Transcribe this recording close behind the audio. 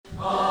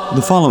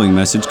The following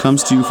message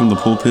comes to you from the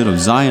pulpit of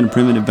Zion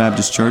Primitive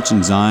Baptist Church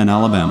in Zion,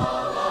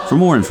 Alabama. For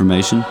more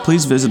information,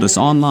 please visit us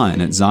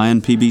online at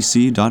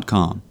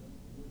zionpbc.com.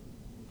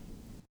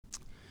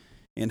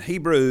 In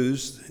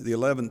Hebrews, the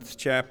 11th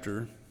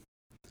chapter,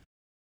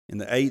 in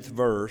the 8th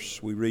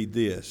verse, we read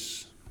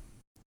this: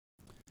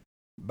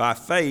 By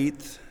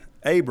faith,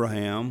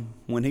 Abraham,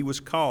 when he was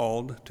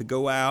called to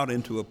go out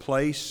into a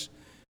place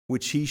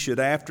which he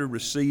should after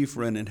receive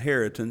for an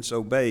inheritance,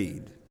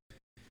 obeyed.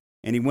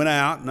 And he went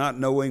out, not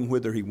knowing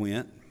whither he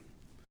went.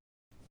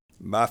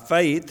 By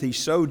faith he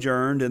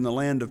sojourned in the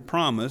land of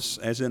promise,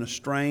 as in a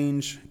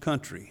strange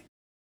country,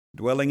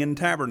 dwelling in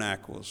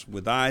tabernacles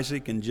with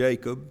Isaac and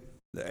Jacob,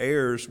 the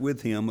heirs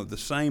with him of the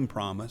same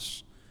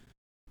promise.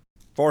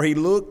 For he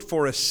looked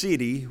for a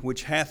city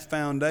which hath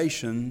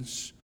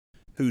foundations,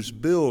 whose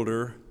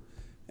builder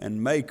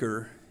and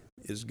maker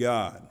is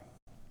God.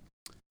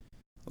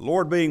 The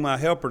Lord being my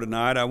helper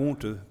tonight, I want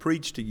to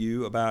preach to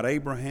you about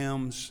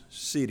Abraham's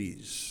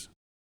cities.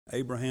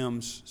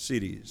 Abraham's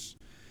cities.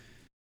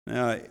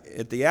 Now,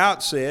 at the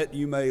outset,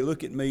 you may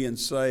look at me and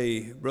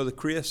say, Brother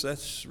Chris,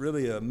 that's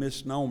really a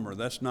misnomer.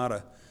 That's not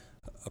a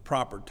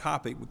proper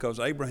topic, because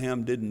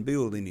Abraham didn't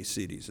build any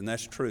cities, and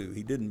that's true.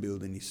 He didn't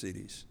build any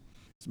cities.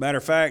 As a matter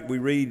of fact, we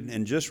read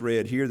and just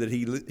read here that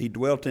he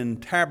dwelt in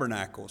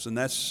tabernacles, and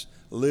that's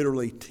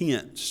literally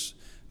tents,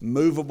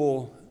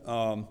 movable,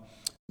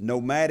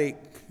 nomadic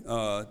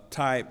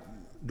type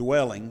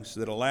dwellings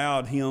that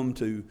allowed him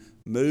to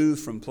move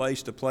from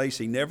place to place.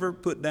 He never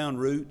put down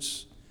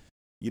roots.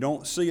 You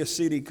don't see a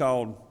city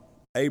called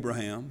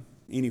Abraham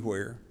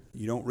anywhere.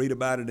 You don't read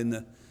about it in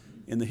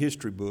the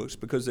history books,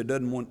 because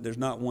there's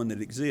not one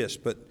that exists.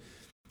 But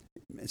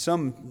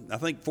I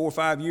think 4 or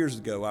 5 years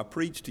ago, I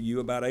preached to you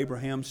about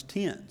Abraham's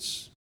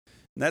tents.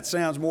 And that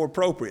sounds more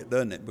appropriate,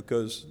 doesn't it?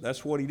 Because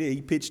that's what he did.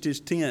 He pitched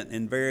his tent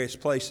in various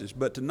places.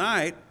 But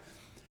tonight,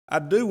 I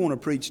do want to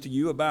preach to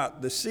you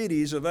about the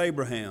cities of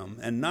Abraham,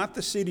 and not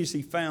the cities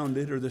he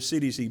founded or the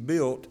cities he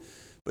built,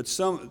 but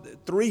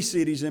 3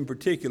 cities in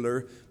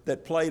particular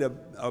that played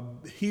a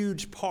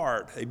huge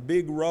part, a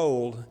big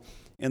role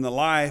in the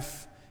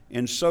life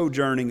and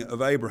sojourning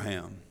of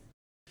Abraham.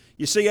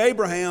 You see,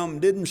 Abraham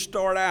didn't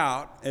start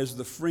out as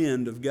the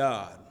friend of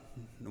God.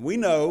 We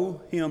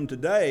know him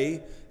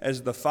today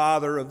as the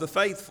father of the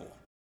faithful,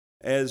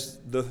 as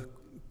the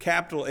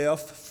capital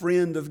F,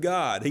 friend of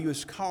God. He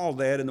was called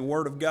that in the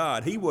Word of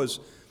God.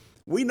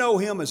 We know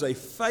him as a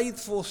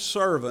faithful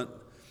servant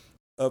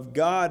of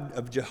God,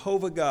 of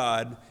Jehovah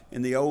God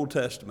in the Old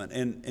Testament.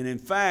 And in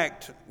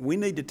fact, we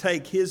need to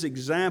take his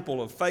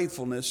example of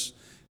faithfulness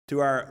to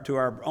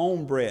our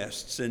own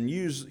breasts and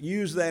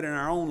use that in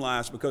our own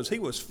lives, because he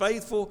was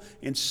faithful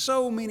in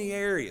so many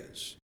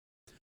areas.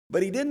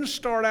 But he didn't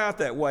start out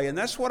that way, and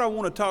that's what I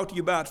want to talk to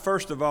you about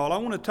first of all. I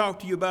want to talk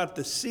to you about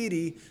the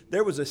city.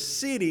 There was a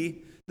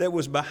city that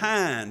was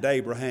behind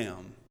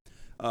Abraham,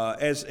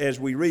 as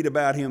we read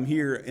about him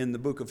here in the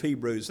book of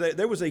Hebrews.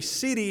 There was a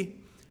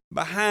city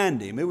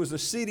behind him. It was a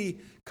city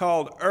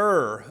called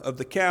Ur of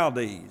the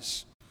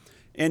Chaldees.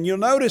 And you'll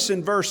notice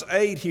in verse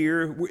 8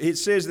 here, it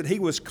says that he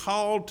was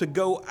called to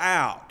go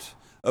out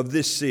of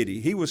this city.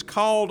 He was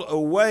called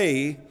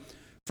away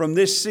from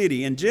this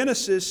city. In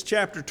Genesis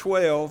chapter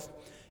 12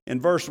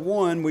 and verse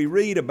 1, we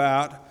read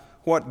about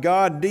what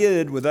God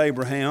did with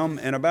Abraham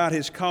and about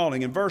his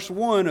calling. In verse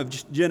 1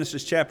 of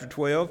Genesis chapter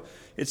 12,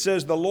 it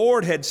says, The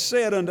Lord had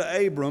said unto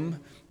Abram,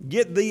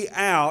 Get thee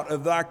out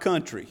of thy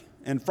country,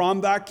 and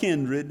from thy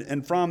kindred,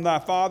 and from thy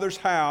father's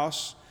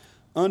house,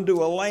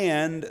 unto a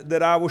land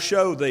that I will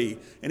show thee.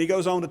 And he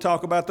goes on to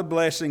talk about the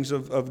blessings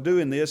of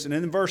doing this. And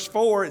in verse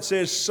 4, it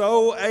says,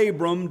 So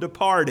Abram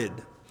departed.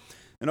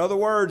 In other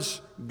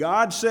words,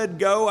 God said,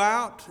 Go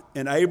out,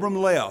 and Abram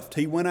left.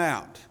 He went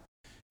out.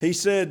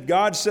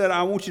 God said,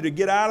 I want you to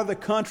get out of the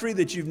country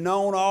that you've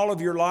known all of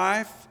your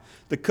life,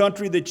 the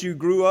country that you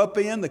grew up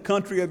in, the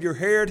country of your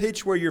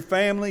heritage where your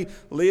family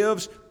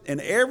lives, and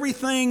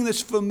everything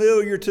that's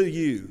familiar to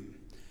you.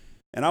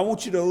 And I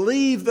want you to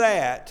leave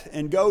that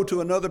and go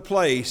to another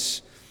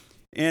place.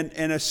 And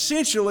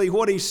essentially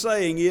what he's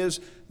saying is,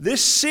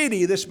 this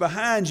city that's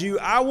behind you,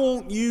 I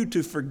want you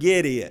to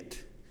forget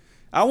it.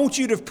 I want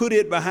you to put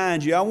it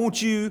behind you. I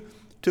want you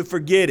to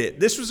forget it.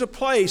 This was a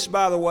place,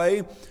 by the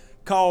way,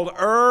 called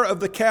Ur of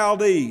the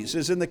Chaldees.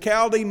 It's in the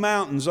Chaldee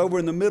Mountains over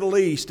in the Middle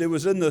East. It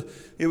was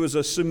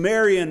a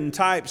Sumerian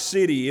type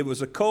city. It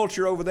was a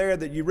culture over there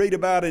that you read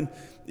about in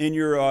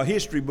your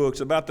history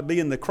books, about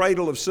being the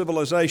cradle of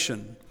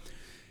civilization.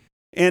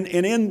 And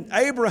in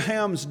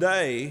Abraham's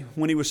day,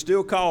 when he was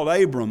still called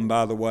Abram,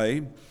 by the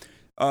way,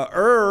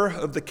 Ur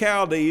of the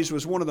Chaldees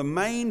was one of the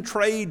main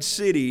trade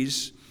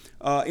cities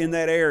in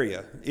that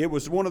area. It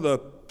was one of the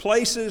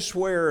places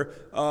where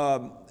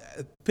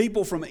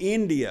people from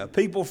India,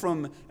 people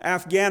from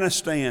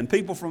Afghanistan,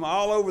 people from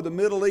all over the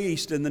Middle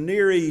East and the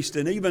Near East,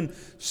 and even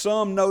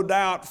some, no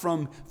doubt,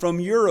 from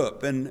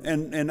Europe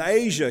and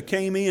Asia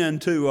came in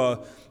to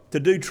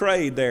do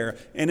trade there.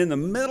 And in the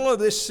middle of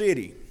this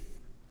city,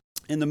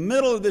 in the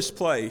middle of this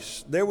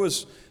place, there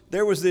was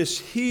this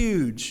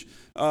huge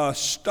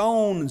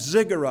stone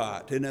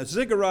ziggurat. And a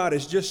ziggurat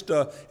is just,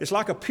 it's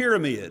like a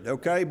pyramid,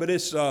 okay? But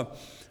it's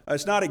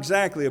not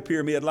exactly a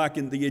pyramid like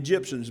the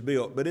Egyptians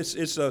built, but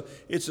it's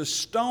a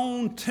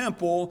stone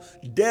temple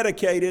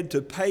dedicated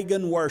to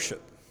pagan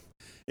worship.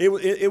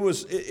 It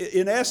was,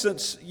 in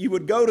essence, you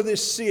would go to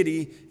this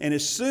city, and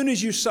as soon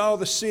as you saw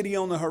the city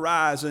on the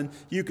horizon,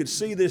 you could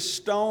see this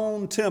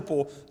stone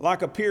temple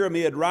like a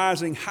pyramid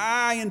rising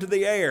high into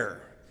the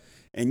air.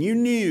 And you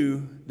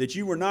knew that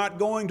you were not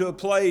going to a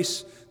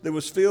place that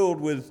was filled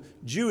with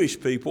Jewish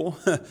people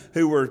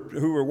who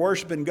were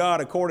worshiping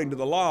God according to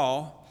the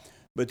law,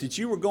 but that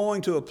you were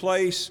going to a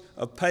place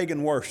of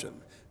pagan worship.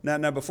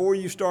 Now, before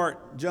you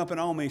start jumping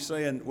on me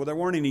saying, well, there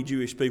weren't any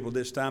Jewish people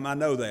this time, I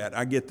know that.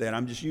 I get that.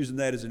 I'm just using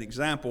that as an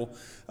example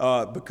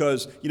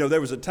because, there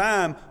was a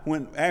time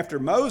when after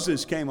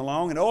Moses came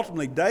along and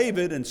ultimately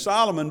David and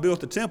Solomon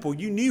built the temple,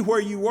 you knew where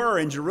you were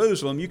in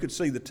Jerusalem. You could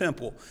see the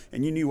temple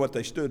and you knew what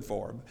they stood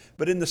for.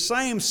 But in the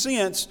same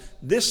sense,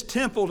 this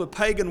temple to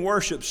pagan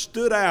worship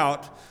stood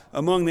out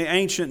among the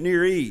ancient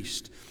Near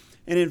East.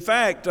 And in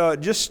fact,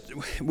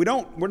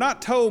 we're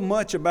not told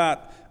much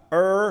about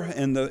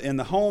in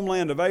the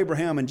homeland of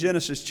Abraham in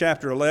Genesis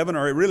chapter 11,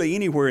 or really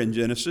anywhere in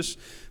Genesis.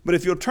 But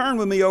if you'll turn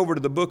with me over to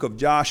the book of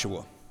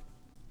Joshua.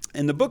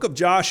 In the book of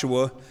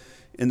Joshua,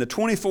 in the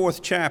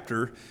 24th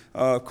chapter,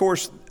 of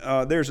course,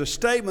 there's a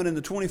statement in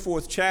the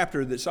 24th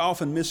chapter that's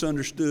often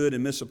misunderstood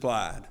and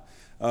misapplied.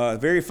 A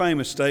very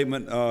famous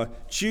statement,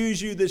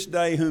 choose you this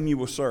day whom you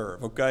will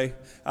serve, okay?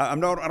 I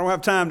don't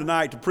have time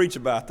tonight to preach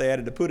about that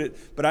and to put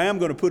it, but I am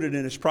going to put it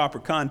in its proper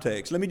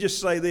context. Let me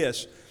just say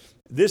this.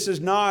 This is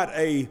not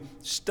a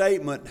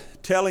statement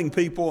telling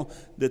people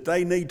that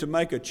they need to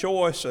make a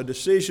choice, a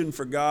decision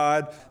for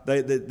God,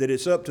 that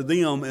it's up to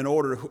them in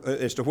order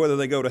as to whether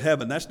they go to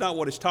heaven. That's not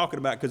what it's talking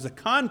about, because the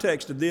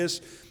context of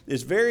this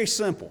is very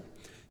simple.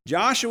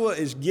 Joshua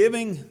is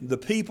giving the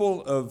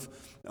people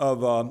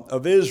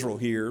of Israel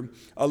here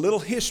a little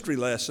history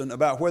lesson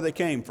about where they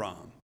came from.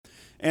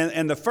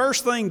 And the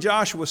first thing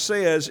Joshua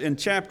says in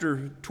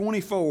chapter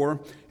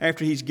 24,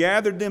 after he's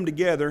gathered them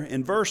together,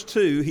 in verse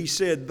 2, he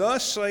said,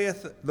 "Thus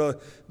saith the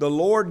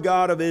Lord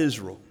God of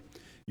Israel,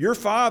 your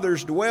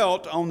fathers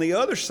dwelt on the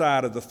other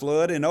side of the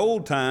flood in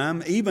old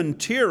time, even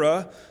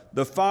Terah,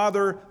 the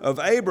father of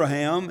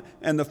Abraham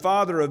and the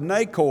father of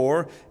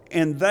Nachor,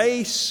 and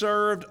they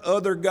served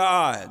other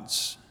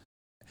gods."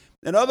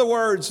 In other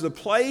words, the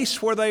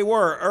place where they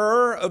were,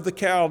 Ur of the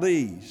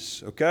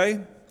Chaldees,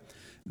 okay?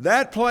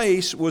 That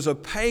place was a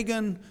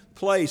pagan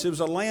place. It was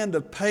a land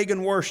of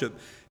pagan worship.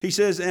 He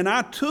says, "And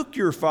I took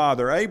your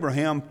father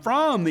Abraham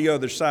from the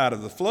other side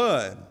of the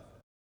flood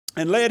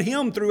and led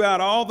him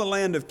throughout all the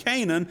land of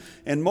Canaan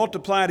and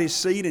multiplied his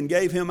seed and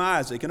gave him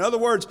Isaac." In other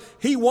words,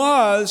 he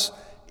was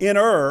in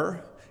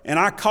Ur, and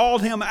I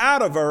called him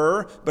out of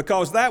Ur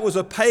because that was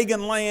a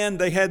pagan land.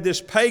 They had this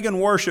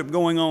pagan worship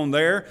going on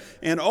there.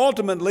 And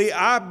ultimately,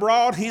 I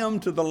brought him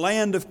to the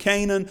land of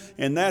Canaan.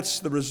 And that's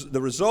the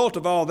result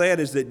of all that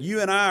is that you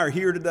and I are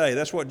here today.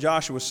 That's what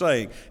Joshua was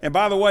saying. And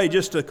by the way,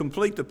 just to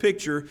complete the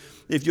picture,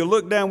 if you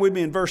look down with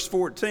me in verse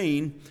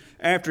 14,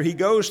 after he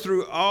goes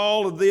through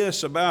all of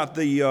this about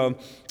the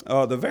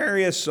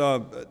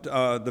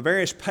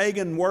various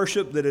pagan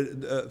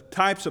worship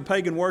types of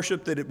pagan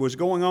worship that it was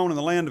going on in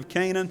the land of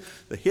Canaan,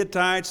 the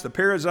Hittites, the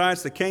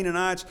Perizzites, the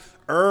Canaanites,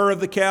 Ur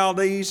of the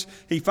Chaldees,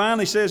 he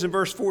finally says in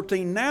verse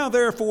 14, "Now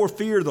therefore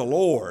fear the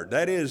Lord,"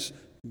 that is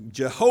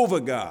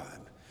Jehovah God,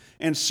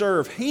 "and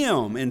serve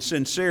him in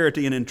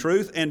sincerity and in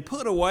truth, and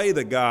put away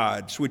the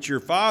gods which your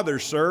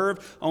fathers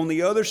served on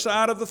the other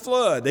side of the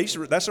flood."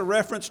 That's a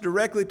reference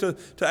directly to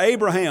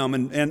Abraham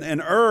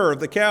and Ur of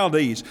the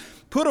Chaldees.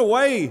 "Put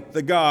away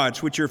the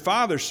gods which your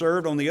fathers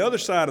served on the other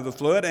side of the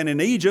flood and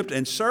in Egypt,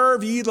 and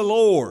serve ye the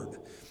Lord."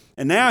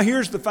 And now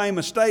here's the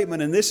famous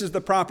statement, and this is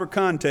the proper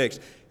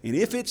context. "And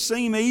if it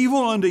seem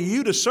evil unto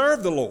you to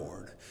serve the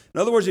Lord." In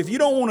other words, if you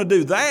don't want to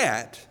do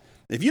that,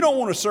 if you don't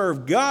want to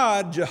serve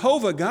God,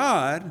 Jehovah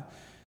God,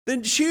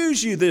 then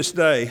choose you this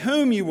day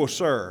whom you will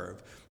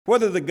serve,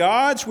 whether the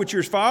gods which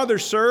your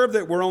fathers served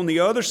that were on the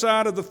other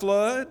side of the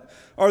flood,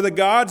 or the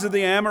gods of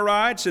the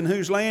Amorites in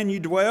whose land you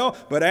dwell.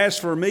 But as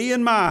for me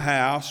and my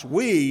house,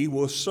 we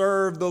will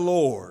serve the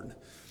Lord.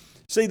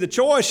 See, the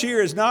choice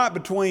here is not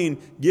between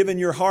giving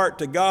your heart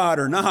to God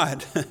or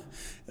not.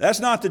 That's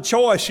not the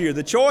choice here.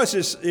 The choice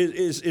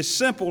is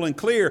simple and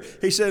clear.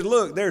 He says,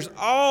 look, there's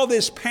all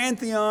this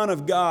pantheon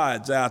of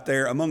gods out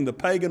there among the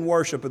pagan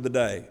worship of the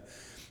day.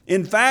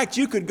 In fact,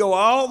 you could go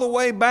all the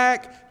way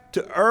back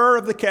to Ur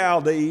of the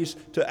Chaldees,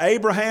 to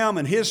Abraham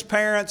and his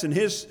parents and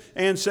his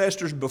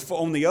ancestors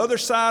on the other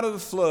side of the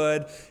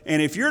flood.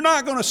 And if you're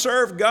not going to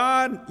serve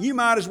God, you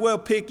might as well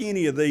pick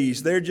any of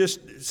these. They're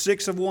just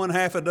 6 of one,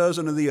 half a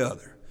dozen of the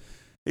other.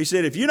 He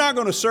said, if you're not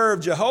going to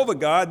serve Jehovah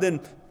God, then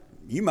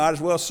you might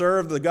as well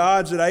serve the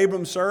gods that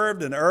Abram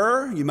served in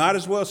Ur. You might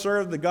as well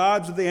serve the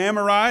gods of the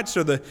Amorites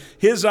or the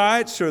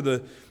Hittites or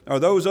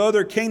those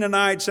other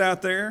Canaanites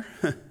out there.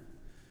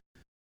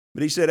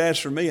 But he said, as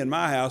for me and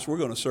my house, we're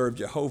going to serve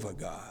Jehovah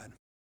God.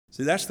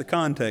 See, that's the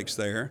context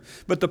there.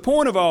 But the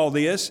point of all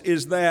this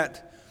is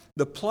that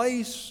The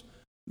place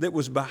that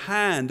was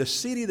behind, the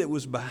city that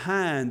was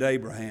behind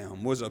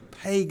Abraham was a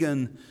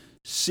pagan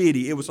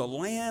city. It was a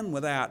land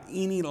without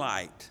any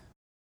light,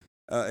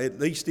 at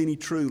least any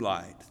true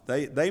light.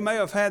 They may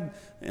have had,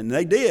 and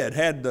they did,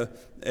 had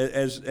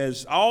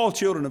as all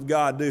children of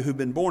God do who've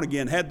been born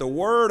again, had the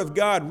Word of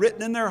God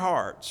written in their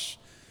hearts.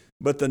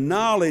 But the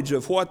knowledge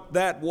of what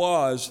that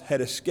was had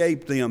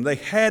escaped them. They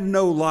had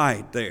no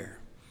light there.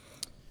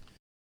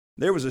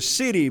 There was a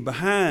city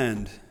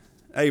behind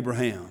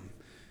Abraham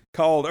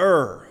called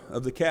Ur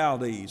of the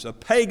Chaldees, a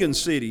pagan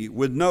city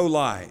with no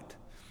light.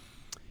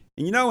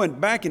 And you know,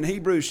 back in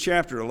Hebrews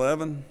chapter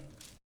 11,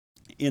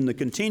 in the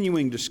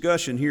continuing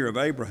discussion here of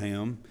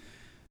Abraham,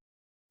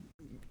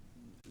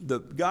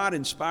 God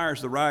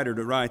inspires the writer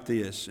to write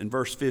this in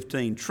verse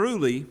 15.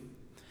 Truly,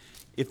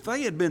 if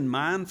they had been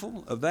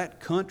mindful of that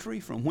country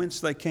from whence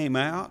they came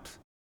out,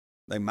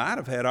 they might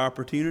have had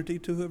opportunity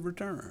to have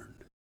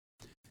returned.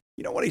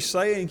 You know what he's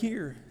saying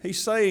here? He's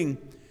saying,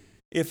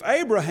 if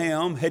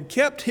Abraham had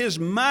kept his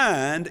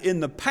mind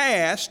in the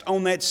past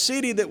on that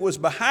city that was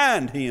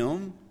behind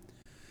him,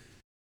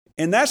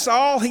 and that's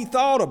all he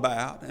thought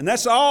about, and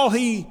that's all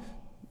he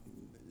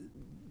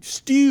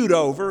stewed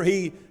over,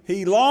 he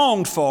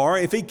longed for,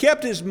 if he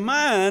kept his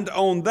mind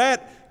on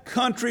that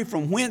country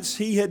from whence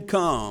he had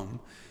come,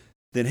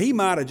 then he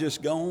might have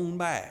just gone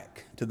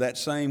back to that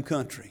same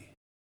country.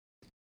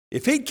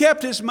 If he'd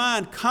kept his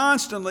mind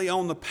constantly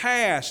on the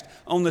past,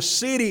 on the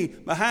city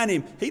behind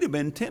him, he'd have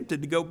been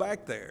tempted to go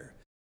back there.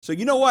 So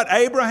you know what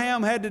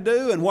Abraham had to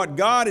do and what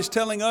God is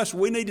telling us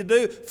we need to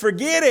do?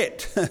 Forget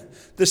it.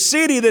 The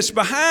city that's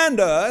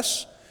behind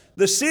us,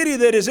 the city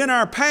that is in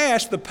our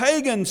past, the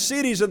pagan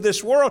cities of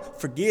this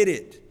world, forget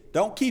it.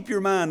 Don't keep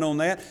your mind on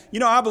that. You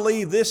know, I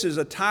believe this is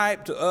a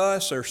type to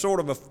us, or sort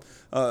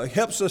of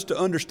helps us to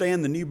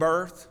understand the new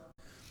birth.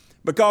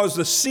 Because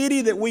the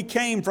city that we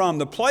came from,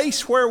 the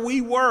place where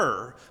we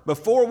were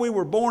before we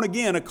were born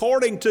again,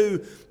 according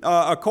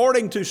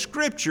to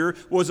Scripture,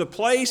 was a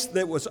place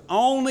that was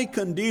only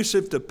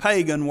conducive to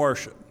pagan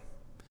worship.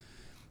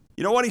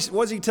 You know what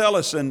does he tell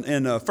us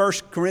in 1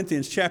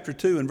 Corinthians chapter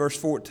 2 and verse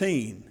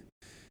 14?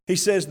 He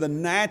says the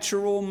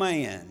natural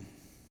man.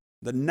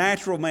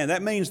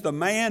 That means the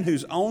man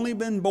who's only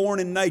been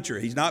born in nature.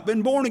 He's not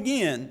been born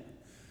again.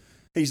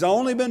 He's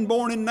only been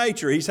born in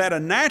nature. He's had a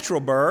natural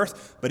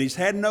birth, but he's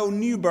had no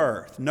new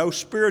birth, no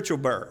spiritual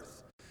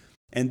birth.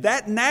 And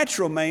that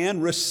natural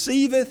man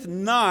receiveth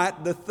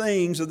not the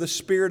things of the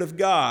Spirit of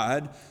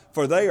God,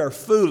 for they are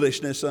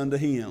foolishness unto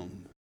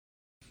him.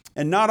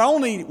 And not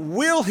only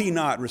will he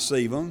not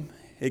receive them,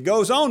 it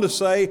goes on to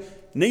say,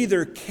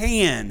 neither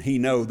can he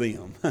know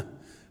them,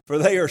 for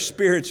they are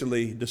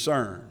spiritually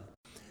discerned.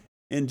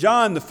 In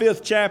John, the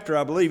 5th chapter,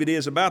 I believe it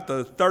is, about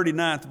the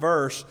 39th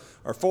verse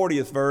or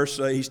 40th verse,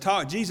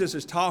 Jesus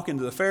is talking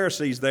to the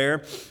Pharisees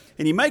there,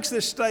 and he makes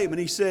this statement.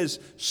 He says,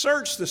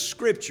 search the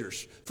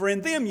Scriptures, for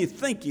in them you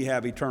think you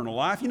have eternal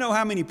life. You know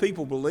how many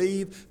people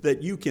believe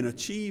that you can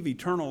achieve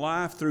eternal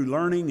life through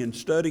learning and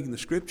studying the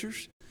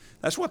Scriptures?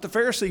 That's what the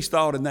Pharisees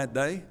thought in that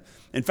day.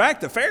 In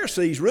fact, the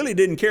Pharisees really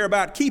didn't care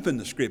about keeping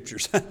the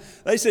Scriptures.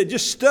 They said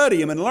just study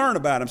them and learn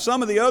about them.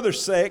 Some of the other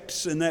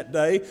sects in that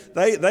day,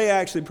 they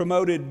actually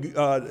promoted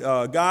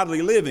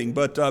godly living,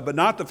 but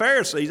not the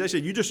Pharisees. They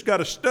said you just got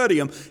to study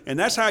them, and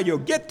that's how you'll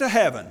get to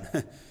heaven.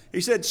 He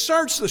said,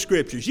 search the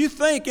Scriptures. You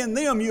think in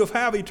them you'll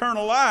have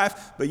eternal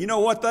life, but you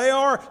know what they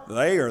are?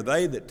 They are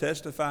they that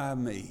testify of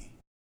me.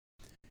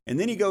 And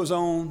then he goes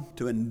on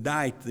to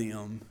indict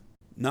them,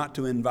 not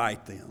to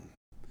invite them.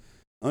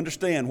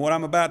 Understand, what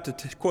I'm about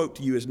to quote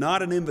to you is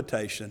not an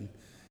invitation,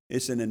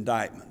 it's an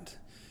indictment.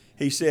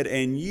 He said,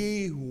 and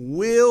ye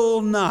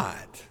will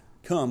not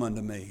come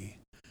unto me,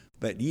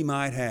 that ye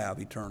might have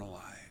eternal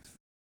life.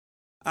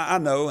 I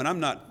know, and I'm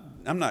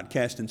not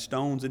casting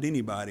stones at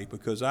anybody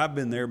because I've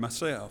been there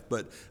myself,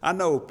 but I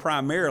know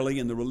primarily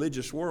in the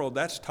religious world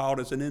that's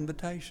taught as an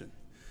invitation.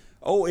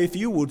 Oh, if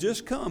you will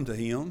just come to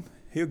him,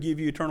 he'll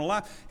give you eternal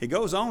life. He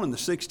goes on in the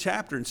 6th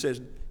chapter and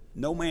says,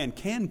 no man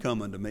can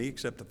come unto me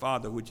except the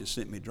Father which has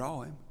sent me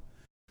draw him.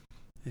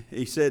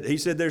 He said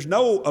there's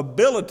no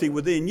ability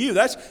within you.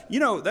 That's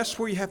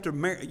where you have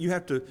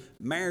to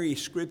marry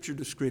Scripture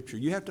to Scripture.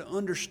 You have to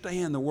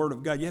understand the Word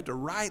of God. You have to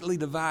rightly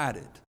divide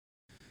it.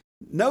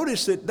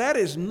 Notice that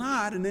is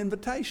not an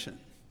invitation.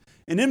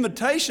 An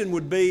invitation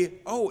would be,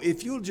 oh,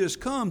 if you'll just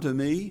come to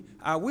me,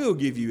 I will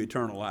give you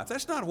eternal life.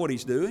 That's not what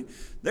he's doing.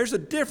 There's a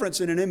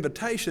difference in an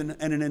invitation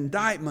and an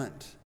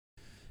indictment.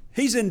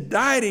 He's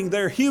indicting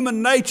their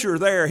human nature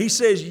there. He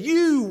says,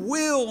 you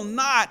will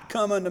not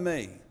come unto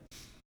me.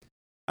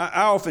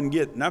 I often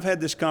get, and I've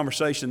had this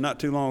conversation not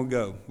too long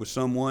ago with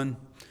someone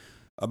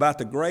about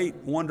the great,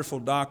 wonderful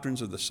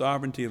doctrines of the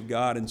sovereignty of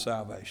God and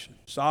salvation.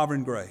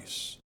 Sovereign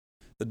grace,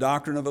 the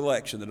doctrine of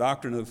election, the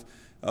doctrine of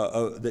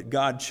that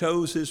God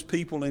chose His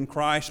people in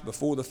Christ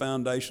before the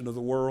foundation of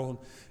the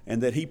world,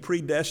 and that He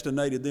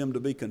predestinated them to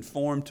be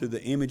conformed to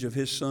the image of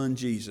His Son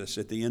Jesus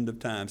at the end of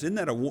times. Isn't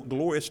that a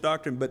glorious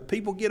doctrine? But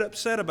people get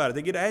upset about it.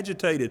 They get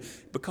agitated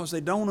because they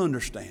don't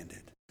understand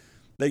it.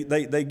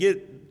 They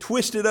get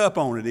twisted up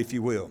on it, if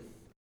you will.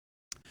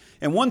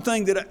 And one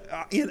thing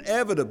that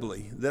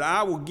inevitably that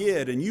I will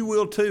get, and you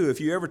will too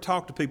if you ever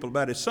talk to people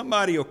about it,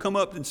 somebody will come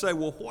up and say,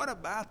 well, what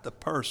about the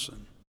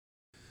person?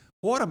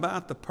 What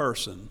about the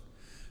person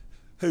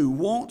who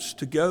wants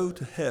to go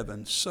to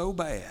heaven so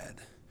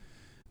bad,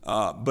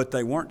 but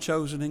they weren't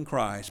chosen in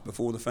Christ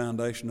before the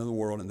foundation of the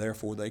world, and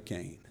therefore they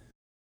can't?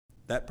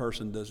 That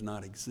person does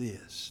not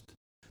exist.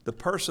 The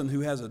person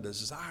who has a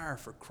desire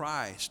for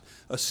Christ,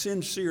 a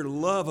sincere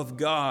love of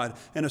God,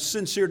 and a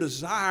sincere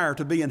desire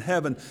to be in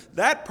heaven,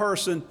 that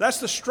person, that's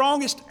the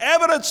strongest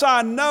evidence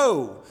I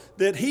know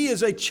that he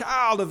is a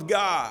child of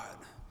God.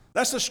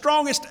 That's the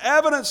strongest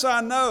evidence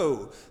I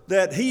know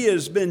that he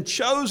has been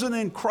chosen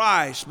in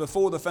Christ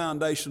before the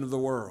foundation of the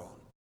world.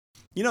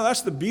 You know,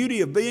 that's the beauty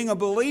of being a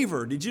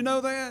believer. Did you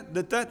know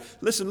that?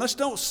 Listen, let's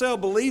don't sell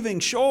believing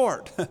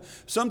short.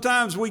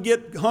 Sometimes we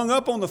get hung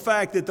up on the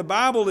fact that the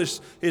Bible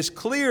is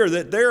clear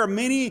that there are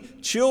many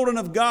children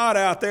of God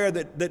out there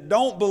that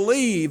don't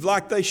believe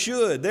like they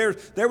should.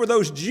 There were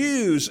those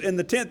Jews in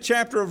the 10th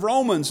chapter of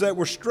Romans that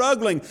were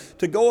struggling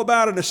to go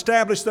about and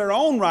establish their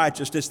own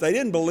righteousness. They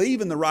didn't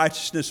believe in the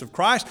righteousness of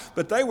Christ,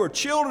 but they were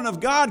children of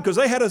God because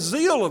they had a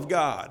zeal of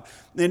God.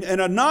 And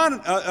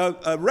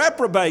a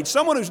reprobate,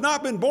 someone who's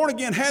not been born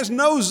again, has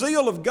no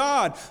zeal of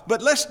God.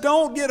 But let's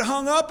don't get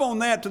hung up on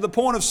that to the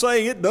point of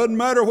saying it doesn't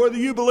matter whether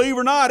you believe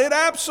or not. It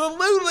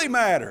absolutely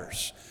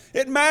matters.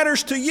 It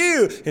matters to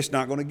you. It's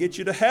not going to get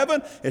you to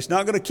heaven. It's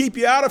not going to keep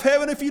you out of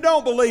heaven if you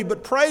don't believe.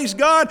 But praise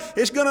God,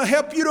 it's going to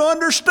help you to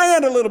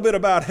understand a little bit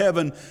about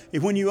heaven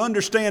when you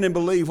understand and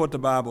believe what the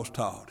Bible's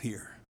taught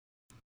here.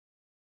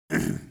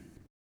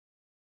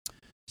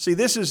 See,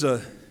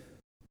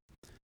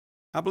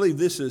 I believe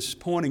this is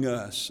pointing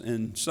us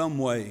in some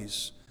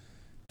ways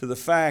to the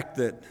fact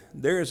that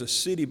there is a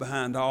city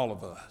behind all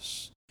of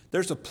us.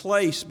 There's a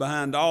place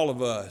behind all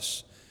of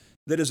us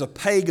that is a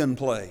pagan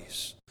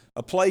place,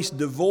 a place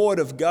devoid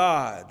of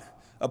God,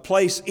 a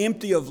place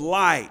empty of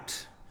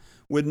light,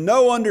 with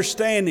no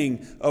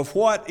understanding of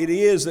what it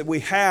is that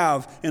we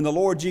have in the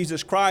Lord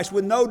Jesus Christ,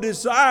 with no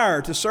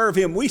desire to serve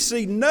Him. We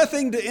see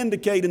nothing to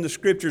indicate in the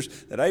Scriptures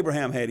that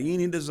Abraham had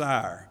any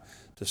desire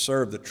to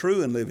serve the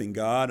true and living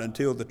God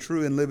until the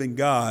true and living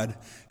God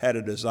had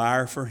a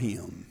desire for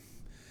him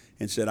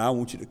and said, I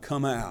want you to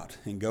come out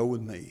and go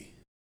with me.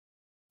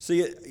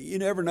 See, you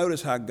never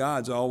notice how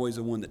God's always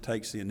the one that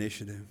takes the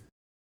initiative.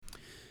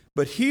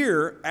 But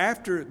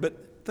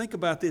think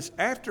about this,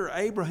 after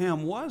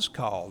Abraham was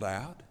called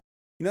out,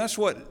 that's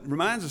what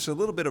reminds us a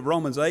little bit of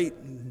Romans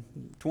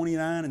 8,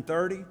 29 and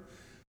 30.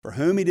 For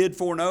whom he did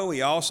foreknow,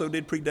 he also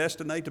did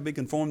predestinate to be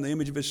conformed to the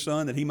image of his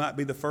Son, that he might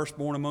be the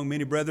firstborn among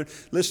many brethren.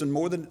 Listen,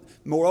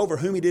 moreover,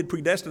 whom he did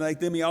predestinate,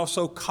 them he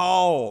also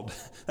called.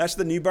 That's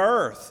the new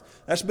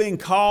birth. That's being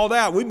called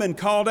out. We've been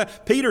called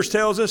out. Peter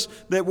tells us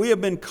that we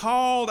have been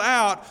called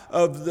out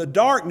of the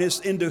darkness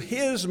into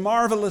his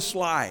marvelous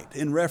light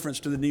in reference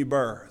to the new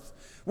birth.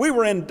 We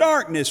were in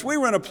darkness. We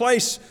were in a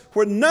place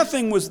where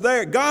nothing was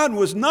there. God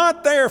was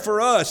not there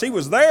for us. He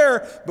was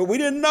there, but we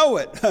didn't know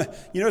it.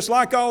 It's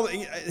like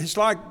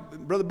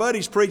Brother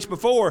Buddy's preached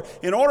before.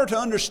 In order to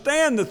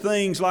understand the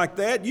things like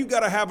that, you've got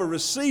to have a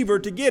receiver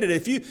to get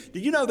it. Did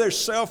you know there's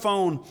cell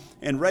phone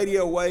and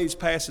radio waves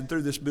passing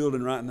through this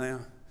building right now?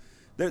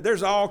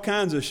 There's all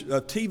kinds of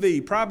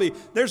TV. Probably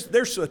there's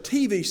a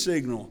TV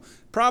signal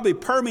probably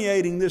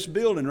permeating this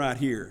building right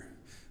here.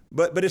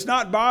 But it's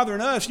not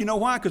bothering us. You know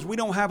why? Because we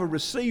don't have a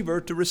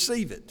receiver to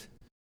receive it.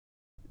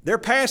 They're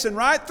passing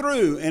right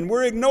through, and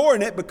we're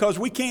ignoring it because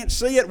we can't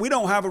see it. We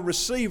don't have a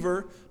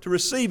receiver to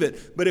receive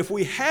it. But if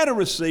we had a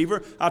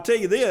receiver, I'll tell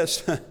you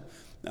this.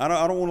 I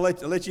don't want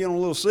to let you in on a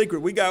little secret.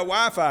 We got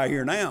Wi-Fi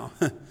here now.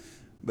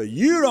 But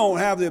you don't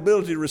have the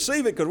ability to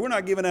receive it because we're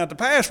not giving out the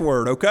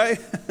password, okay?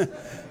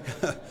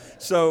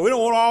 So we don't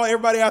want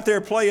everybody out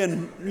there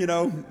playing,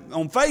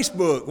 on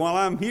Facebook while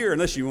I'm here,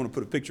 unless you want to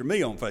put a picture of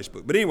me on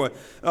Facebook. But anyway,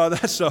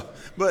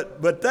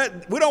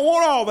 we don't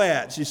want all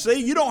that. You see,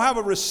 you don't have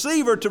a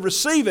receiver to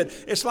receive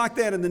it. It's like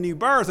that in the new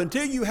birth.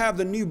 Until you have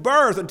the new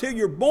birth, until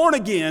you're born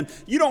again,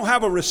 you don't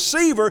have a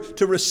receiver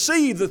to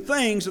receive the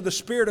things of the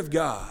Spirit of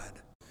God.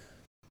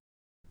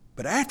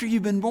 But after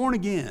you've been born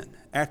again,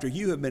 after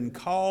you have been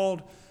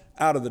called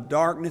out of the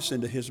darkness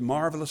into His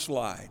marvelous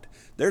light,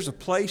 there's a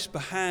place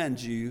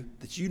behind you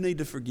that you need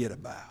to forget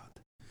about.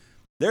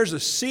 There's a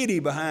city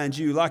behind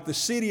you, like the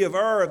city of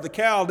Ur of the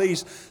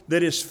Chaldees,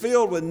 that is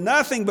filled with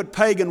nothing but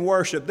pagan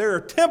worship. There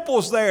are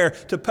temples there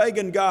to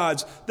pagan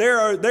gods.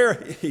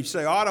 You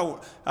say,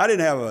 I didn't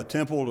have a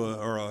temple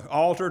or an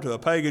altar to a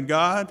pagan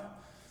god.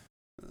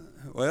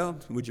 Well,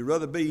 would you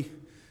rather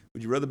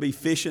be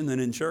fishing than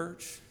in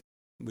church?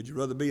 Would you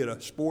rather be at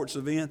a sports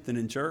event than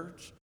in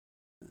church?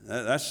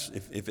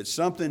 If it's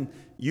something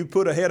you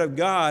put ahead of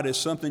God, it's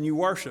something you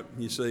worship,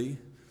 you see.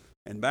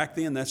 And back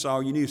then, that's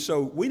all you knew.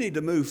 So we need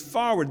to move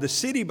forward. The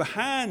city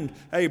behind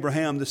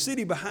Abraham, the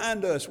city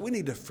behind us, we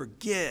need to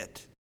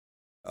forget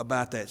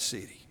about that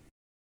city.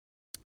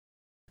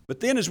 But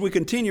then as we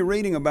continue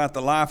reading about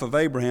the life of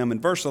Abraham, in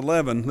verse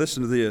 11,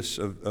 listen to this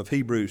of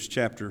Hebrews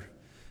chapter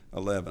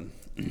 11.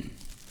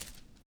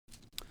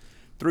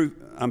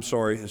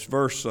 It's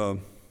verse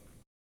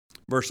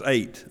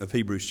 8 of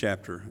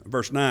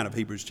verse 9 of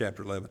Hebrews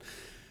chapter 11.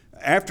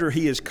 After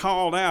he is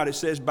called out, it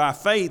says, by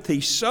faith he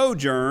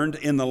sojourned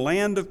in the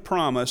land of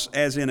promise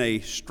as in a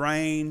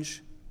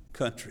strange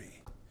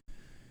country.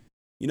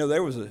 You know,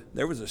 there was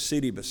a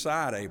city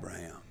beside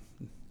Abraham.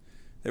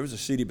 There was a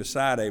city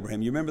beside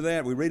Abraham. You remember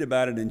that? We read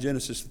about it in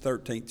Genesis, the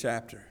 13th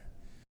chapter.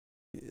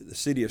 The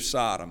city of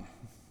Sodom.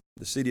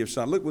 The city of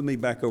Sodom. Look with me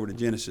back over to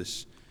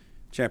Genesis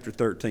chapter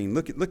 13.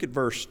 Look at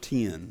verse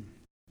 10.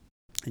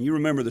 And you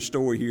remember the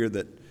story here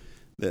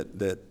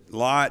that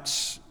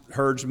Lot's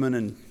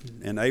herdsman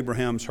and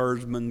Abraham's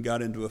herdsman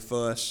got into a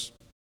fuss.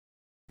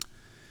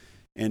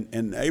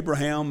 And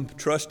Abraham,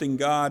 trusting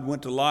God,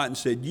 went to Lot and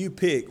said, you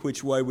pick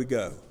which way we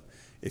go.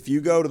 If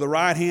you go to the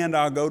right hand,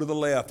 I'll go to the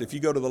left. If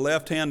you go to the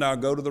left hand, I'll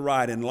go to the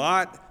right. And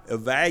Lot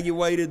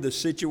evaluated the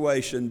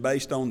situation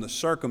based on the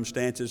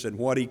circumstances and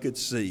what he could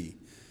see,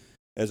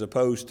 as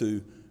opposed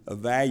to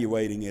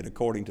evaluating it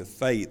according to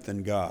faith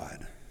in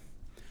God.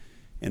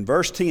 In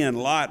verse 10,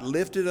 Lot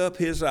lifted up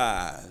his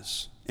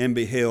eyes and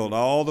beheld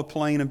all the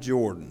plain of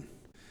Jordan.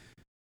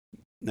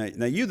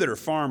 Now you that are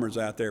farmers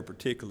out there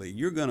particularly,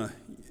 you got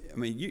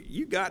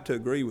to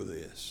agree with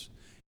this.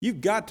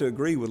 You've got to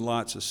agree with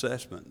Lot's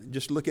assessment,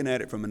 just looking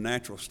at it from a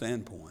natural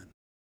standpoint.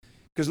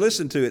 Because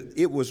listen to it,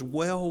 it was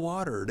well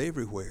watered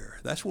everywhere.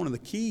 That's one of the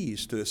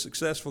keys to a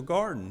successful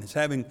garden, is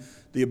having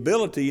the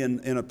ability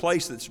in a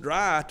place that's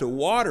dry to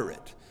water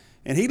it.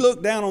 And he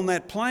looked down on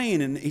that plain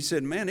and he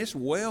said, man, it's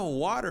well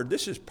watered.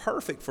 This is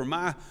perfect for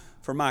my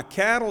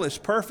cattle. It's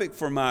perfect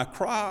for my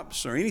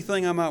crops or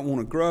anything I might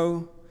want to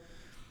grow.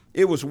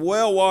 It was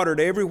well watered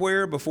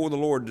everywhere before the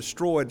Lord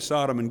destroyed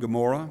Sodom and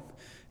Gomorrah,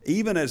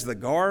 even as the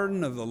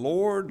garden of the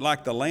Lord,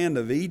 like the land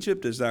of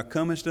Egypt, as thou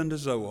comest unto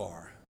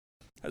Zoar.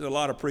 There's a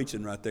lot of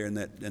preaching right there in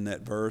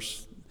that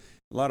verse.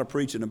 A lot of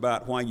preaching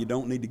about why you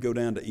don't need to go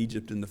down to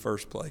Egypt in the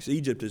first place.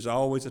 Egypt is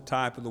always a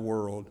type of the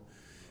world.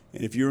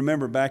 And if you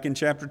remember back in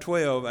chapter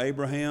 12,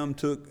 Abraham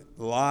took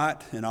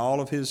Lot and all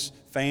of his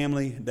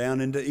family down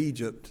into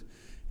Egypt.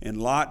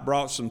 And Lot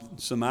brought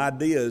some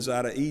ideas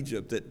out of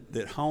Egypt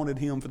that haunted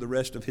him for the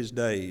rest of his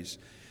days.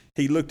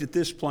 He looked at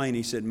this plain,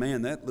 he said,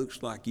 man, that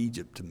looks like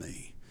Egypt to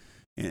me.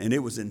 And it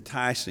was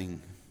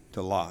enticing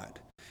to Lot.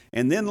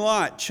 And then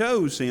Lot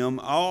chose him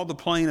all the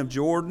plain of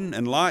Jordan,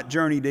 and Lot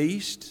journeyed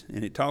east,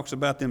 and it talks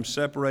about them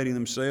separating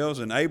themselves.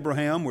 And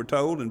Abraham, we're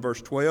told in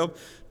verse 12,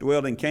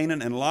 dwelled in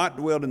Canaan, and Lot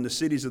dwelled in the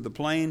cities of the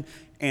plain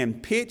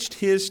and pitched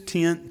his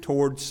tent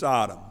toward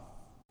Sodom.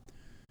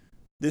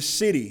 This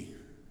city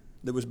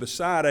that was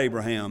beside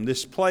Abraham,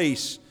 this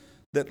place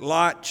that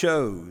Lot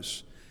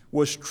chose,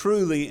 was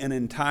truly an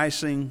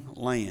enticing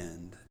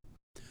land.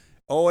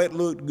 Oh, it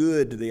looked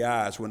good to the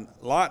eyes. When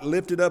Lot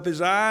lifted up his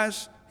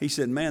eyes, he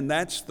said, man,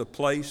 that's the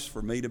place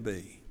for me to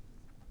be.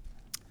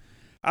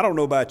 I don't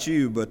know about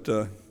you, but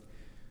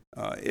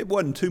it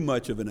wasn't too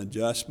much of an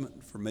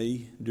adjustment for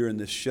me during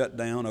this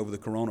shutdown over the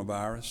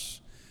coronavirus.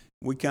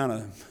 We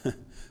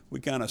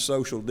kind of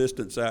social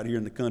distance out here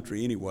in the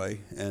country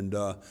anyway, and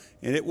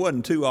it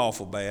wasn't too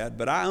awful bad.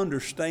 But I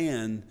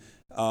understand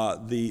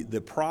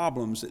the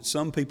problems that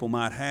some people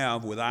might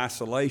have with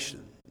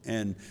isolation.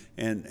 And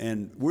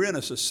we're in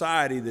a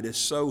society that is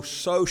so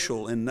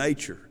social in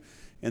nature.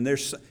 And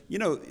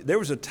there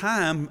was a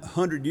time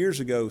 100 years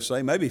ago,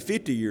 say maybe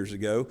 50 years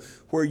ago,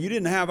 where you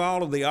didn't have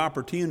all of the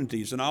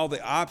opportunities and all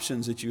the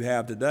options that you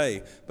have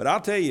today. But I'll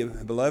tell you,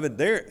 beloved,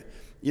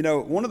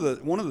 one of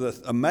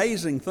the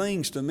amazing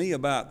things to me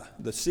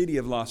about the city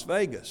of Las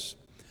Vegas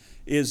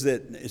is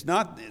that it's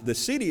not the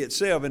city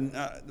itself, and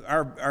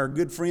our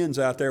good friends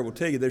out there will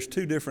tell you there's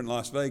two different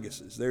Las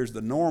Vegases. There's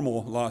the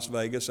normal Las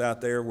Vegas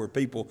out there where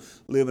people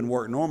live and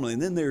work normally,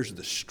 and then there's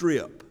the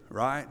Strip,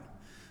 right?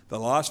 The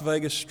Las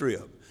Vegas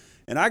Strip.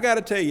 And I got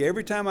to tell you,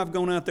 every time I've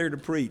gone out there to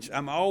preach,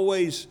 I'm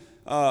always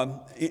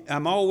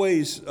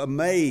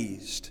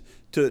amazed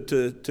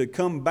to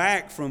come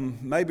back from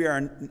maybe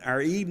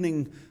our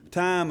evening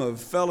time of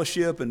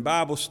fellowship and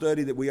Bible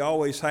study that we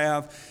always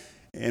have.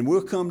 And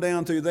we'll come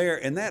down through there,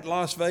 and that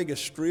Las Vegas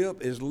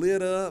Strip is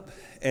lit up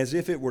as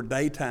if it were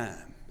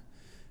daytime.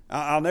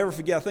 I'll never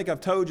forget, I think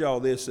I've told you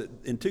all this, that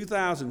in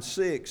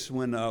 2006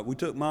 when we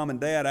took Mom and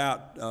Dad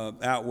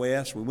out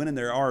west, we went in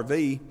their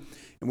RV,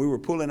 and we were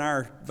pulling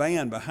our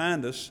van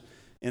behind us,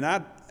 and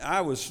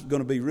I was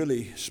going to be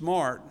really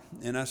smart,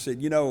 and I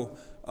said,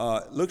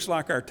 looks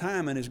like our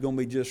timing is going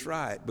to be just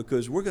right,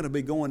 because we're going to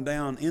be going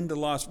down into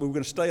we're going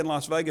to stay in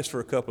Las Vegas for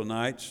a couple of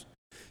nights.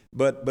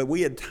 But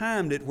we had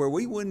timed it where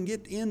we wouldn't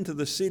get into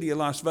the city of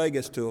Las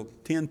Vegas till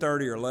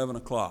 10:30 or 11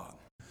 o'clock.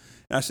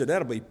 And I said,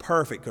 that'll be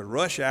perfect because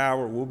rush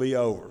hour will be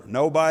over.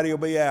 Nobody will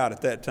be out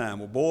at that time.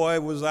 Well, boy,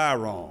 was I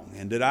wrong.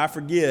 And did I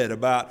forget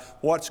about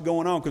what's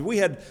going on?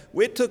 Because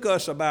it took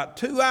us about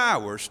 2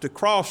 hours to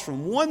cross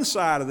from one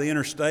side of the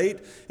interstate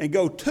and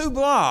go 2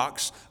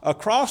 blocks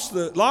across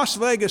the Las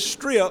Vegas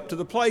Strip to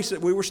the place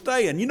that we were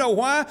staying. You know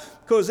why?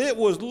 Because it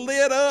was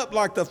lit up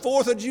like the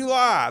 4th of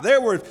July.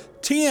 There were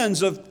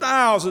tens of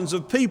thousands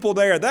of people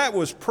there. That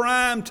was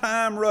prime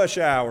time rush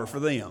hour for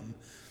them.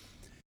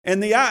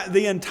 And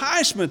the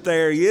enticement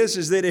there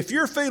is that if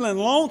you're feeling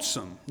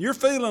lonesome, you're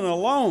feeling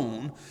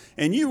alone,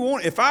 and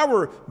if I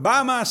were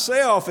by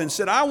myself and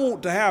said, I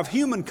want to have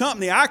human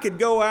company, I could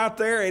go out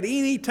there at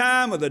any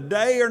time of the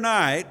day or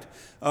night,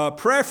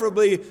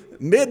 preferably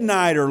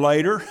midnight or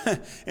later,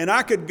 and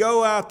I could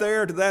go out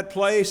there to that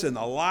place and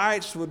the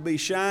lights would be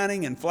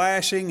shining and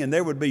flashing and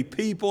there would be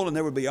people and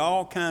there would be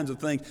all kinds of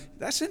things.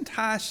 That's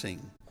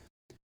enticing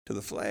to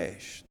the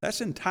flesh.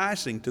 That's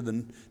enticing to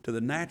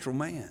the natural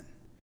man.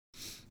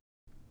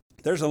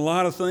 There's a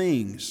lot of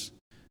things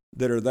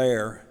that are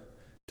there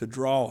to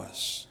draw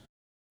us.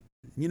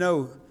 You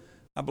know,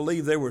 I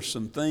believe there were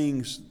some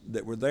things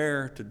that were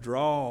there to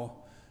draw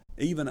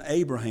even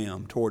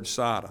Abraham towards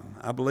Sodom.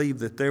 I believe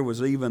that there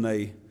was even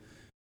a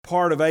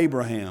part of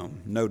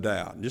Abraham, no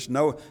doubt.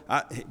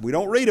 We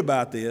don't read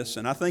about this,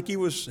 and I think he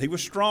was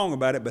strong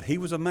about it, but he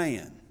was a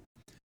man.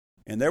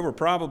 And there were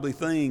probably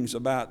things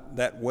about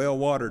that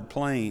well-watered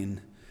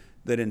plain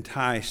that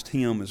enticed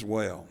him as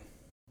well.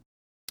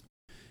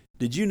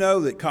 Did you know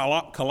that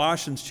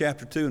Colossians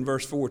chapter 2 and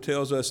verse 4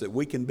 tells us that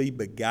we can be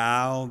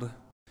beguiled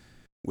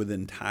with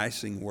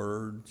enticing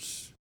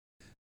words?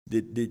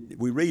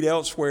 We read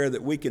elsewhere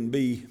that we can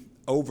be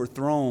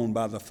overthrown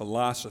by the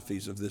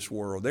philosophies of this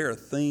world. There are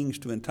things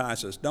to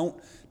entice us. Don't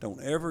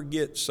ever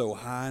get so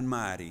high and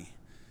mighty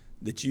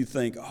that you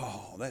think,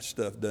 oh, that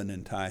stuff doesn't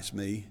entice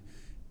me.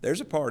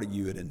 There's a part of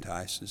you it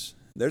entices.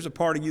 There's a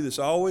part of you that's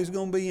always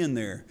going to be in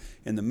there.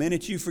 And the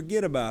minute you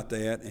forget about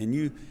that and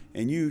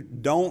you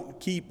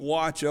don't keep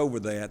watch over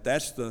that,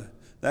 that's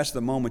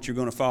the moment you're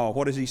going to fall.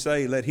 What does he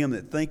say? Let him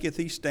that thinketh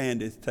he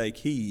standeth take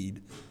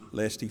heed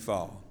lest he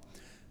fall.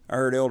 I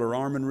heard Elder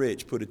Armand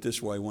Rich put it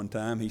this way one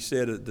time. He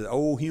said that the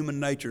old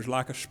human nature is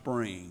like a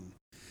spring.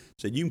 He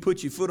said you can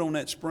put your foot on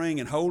that spring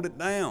and hold it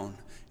down.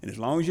 And as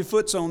long as your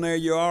foot's on there,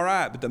 you're all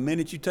right. But the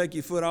minute you take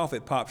your foot off,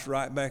 it pops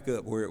right back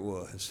up where it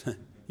was.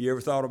 You ever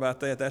thought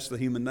about that? That's the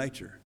human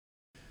nature.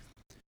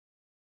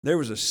 There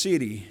was a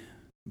city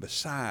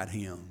beside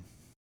him.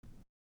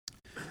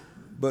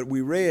 But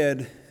we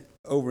read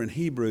over in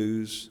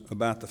Hebrews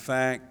about the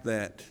fact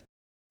that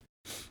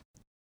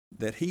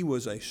he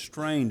was a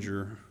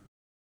stranger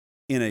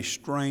in a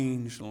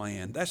strange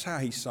land. That's how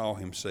he saw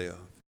himself.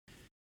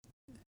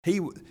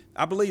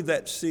 I believe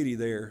that city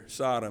there,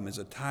 Sodom, is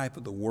a type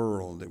of the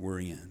world that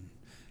we're in.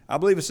 I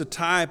believe it's a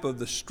type of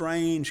the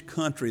strange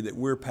country that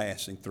we're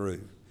passing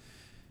through.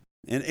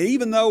 And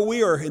even though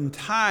we are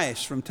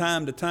enticed from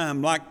time to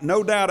time, like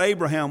no doubt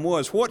Abraham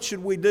was, what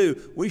should we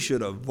do? We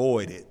should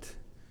avoid it.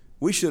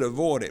 We should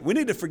avoid it. We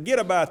need to forget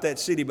about that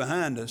city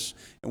behind us,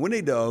 and we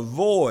need to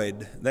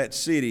avoid that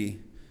city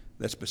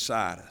that's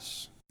beside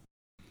us.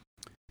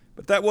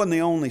 But that wasn't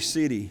the only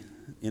city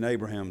in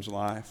Abraham's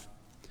life.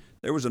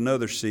 There was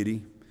another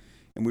city,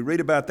 and we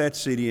read about that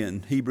city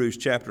in Hebrews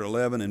chapter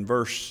 11 and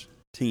verse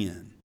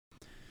 10.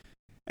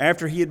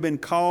 After he had been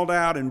called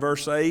out in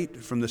verse 8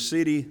 from the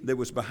city that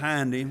was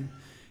behind him,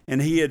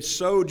 and he had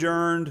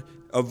sojourned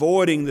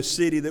avoiding the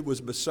city that was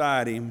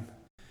beside him,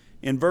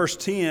 in verse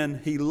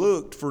 10, he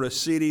looked for a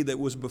city that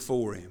was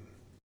before him.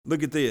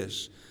 Look at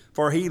this.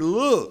 For he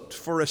looked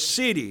for a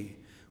city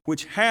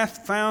which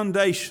hath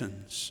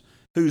foundations,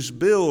 whose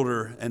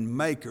builder and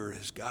maker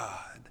is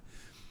God.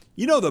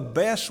 You know the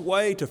best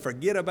way to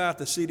forget about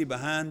the city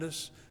behind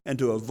us and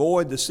to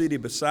avoid the city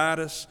beside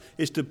us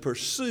is to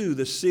pursue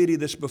the city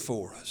that's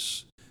before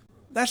us.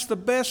 That's the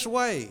best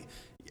way.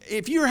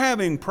 If you're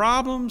having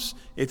problems,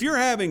 if you're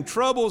having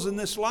troubles in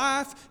this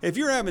life, if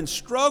you're having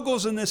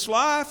struggles in this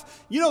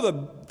life, you know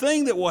the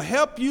thing that will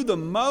help you the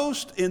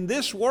most in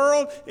this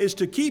world is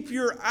to keep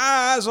your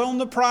eyes on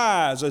the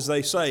prize, as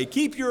they say.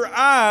 Keep your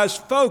eyes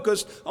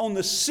focused on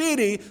the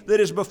city that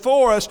is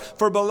before us.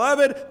 For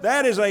beloved,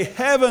 that is a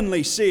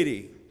heavenly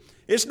city.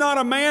 It's not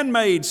a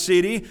man-made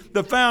city.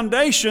 The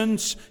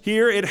foundations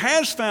here, it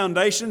has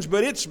foundations,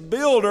 but its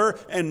builder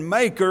and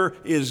maker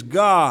is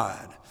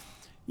God.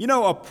 You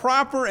know, a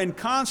proper and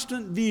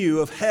constant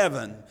view of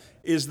heaven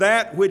is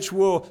that which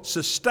will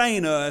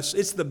sustain us.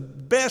 It's the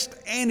best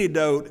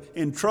antidote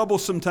in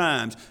troublesome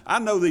times. I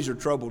know these are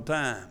troubled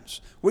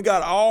times. We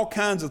got all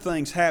kinds of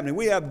things happening.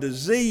 We have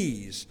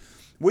disease.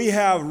 We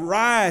have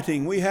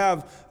rioting. We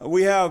have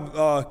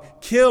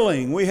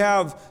killing. We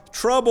have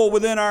trouble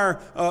within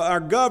our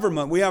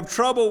government. We have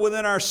trouble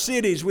within our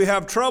cities. We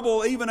have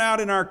trouble even out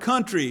in our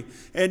country.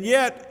 And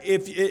yet,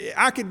 if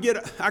I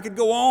could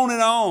go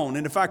on,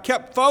 and if I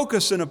kept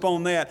focusing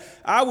upon that,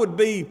 I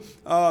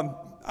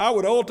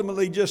would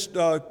ultimately just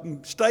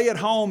stay at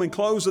home and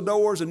close the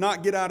doors and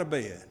not get out of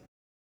bed.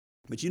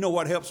 But you know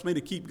what helps me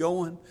to keep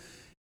going?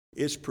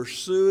 It's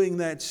pursuing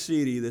that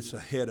city that's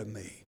ahead of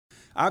me.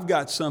 I've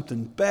got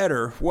something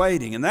better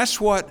waiting. And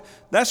that's what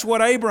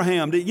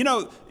Abraham did. You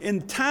know,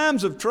 in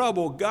times of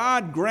trouble,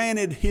 God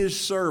granted his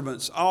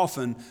servants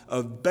often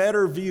a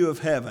better view of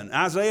heaven.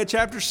 Isaiah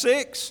chapter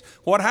 6,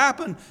 what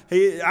happened?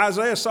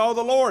 Isaiah saw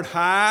the Lord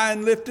high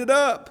and lifted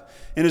up.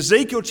 In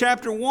Ezekiel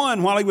chapter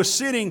 1, while he was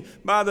sitting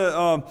by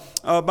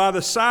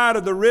the side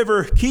of the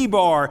river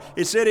Kibar,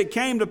 it said it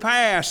came to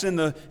pass in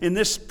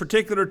this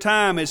particular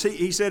time, as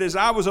he said, as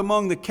I was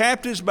among the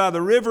captives by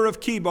the river of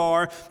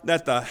Kibar,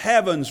 that the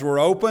heavens were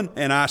open,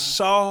 and I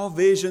saw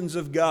visions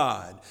of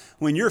God.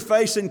 When you're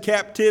facing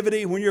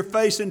captivity, when you're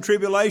facing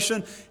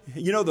tribulation,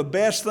 you know the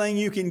best thing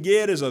you can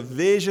get is a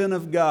vision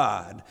of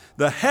God.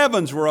 The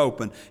heavens were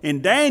open.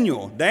 And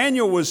Daniel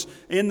was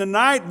in the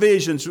night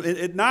visions.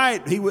 At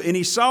night,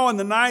 he saw in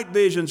the night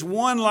visions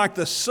one like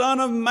the Son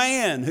of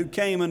Man who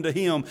came unto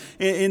him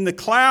in the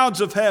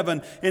clouds of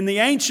heaven. And the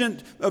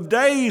Ancient of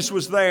Days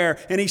was there,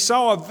 and he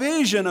saw a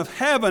vision of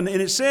heaven.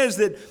 And it says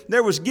that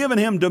there was given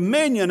him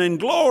dominion and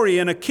glory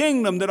and a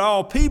kingdom that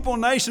all people,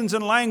 nations,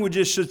 and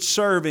languages should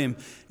serve him.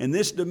 And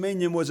this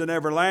dominion was an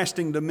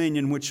everlasting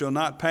dominion which shall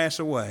not pass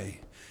away,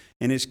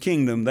 and his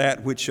kingdom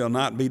that which shall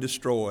not be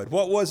destroyed.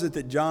 What was it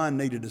that John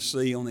needed to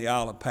see on the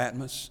Isle of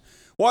Patmos?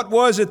 What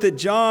was it that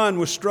John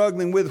was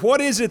struggling with? What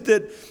is it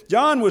that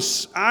John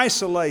was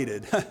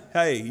isolated?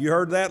 Hey, you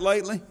heard that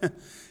lately?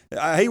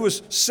 He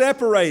was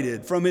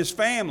separated from his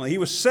family. He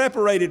was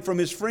separated from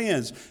his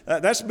friends.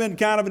 That's been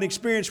kind of an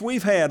experience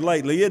we've had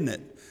lately, isn't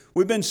it?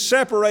 We've been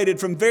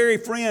separated from very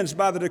friends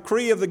by the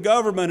decree of the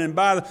government and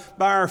by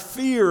our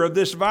fear of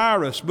this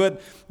virus.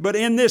 But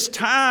in this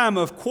time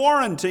of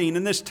quarantine,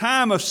 in this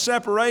time of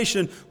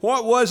separation,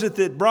 what was it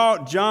that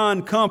brought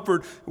John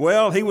comfort?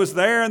 Well, he was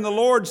there in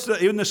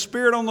the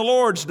Spirit on the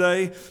Lord's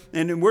Day,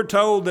 and we're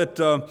told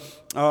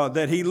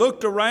that he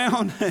looked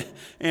around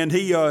and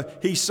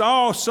he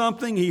saw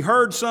something, he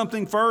heard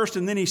something first,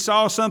 and then he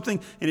saw something.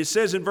 And it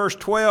says in verse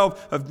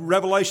 12 of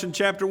Revelation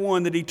chapter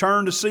 1 that he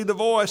turned to see the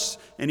voice,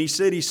 and he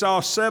said he saw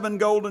 7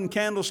 golden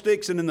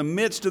candlesticks, and in the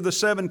midst of the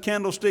 7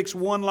 candlesticks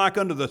one like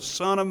unto the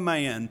Son of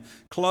Man,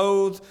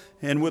 clothed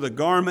and with a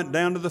garment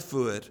down to the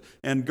foot,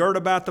 and girt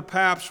about the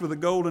paps with a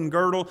golden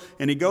girdle.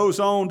 And he goes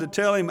on to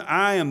tell him,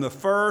 I am the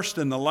first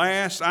and the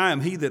last. I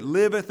am he that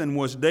liveth and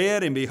was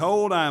dead, and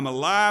behold, I am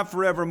alive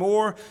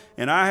forevermore,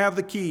 and I have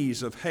the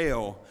keys of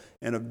hell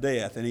and of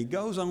death. And he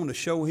goes on to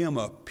show him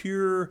a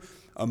pure,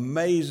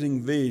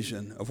 amazing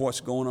vision of what's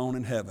going on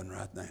in heaven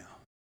right now.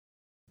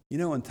 You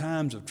know, in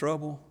times of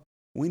trouble,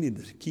 we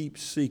need to keep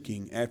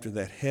seeking after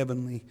that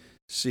heavenly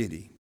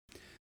city.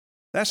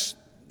 That's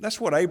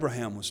what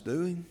Abraham was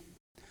doing.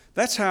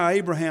 That's how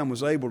Abraham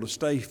was able to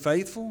stay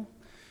faithful.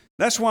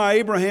 That's why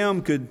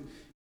Abraham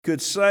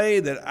could say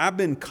that I've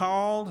been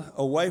called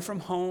away from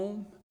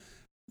home.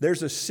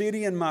 There's a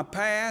city in my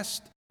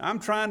past. I'm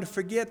trying to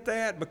forget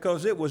that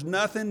because it was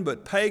nothing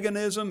but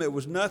paganism. It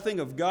was nothing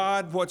of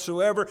God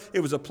whatsoever.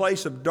 It was a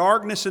place of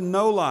darkness and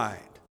no light.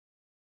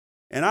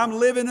 And I'm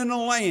living in a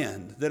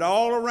land that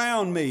all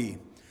around me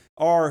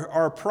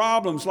are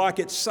problems like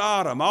at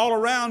Sodom. All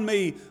around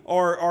me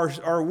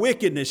are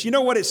wickedness. You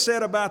know what it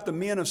said about the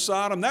men of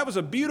Sodom? That was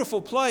a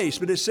beautiful place,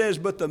 but it says,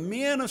 but the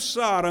men of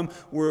Sodom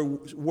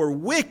were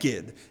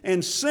wicked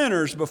and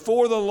sinners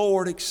before the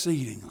Lord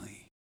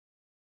exceedingly.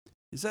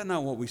 Is that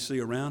not what we see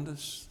around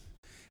us?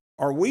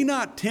 Are we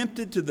not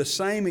tempted to the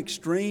same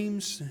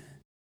extremes?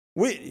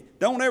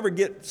 Don't ever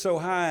get so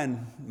high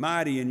and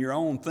mighty in your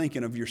own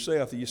thinking of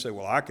yourself that you say,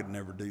 well, I could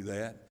never do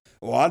that.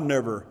 Well, I'd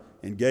never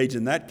engage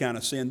in that kind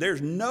of sin.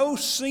 There's no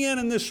sin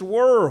in this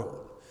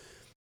world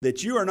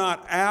that you are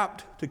not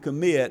apt to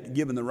commit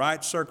given the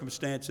right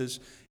circumstances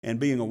and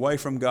being away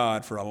from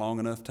God for a long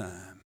enough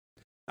time.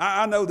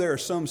 I know there are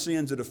some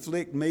sins that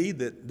afflict me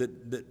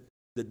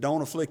that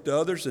don't afflict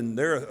others, and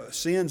there are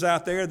sins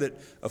out there that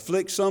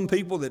afflict some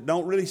people that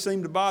don't really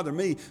seem to bother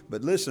me.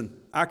 But listen,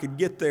 I could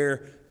get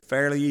there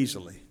fairly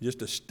easily,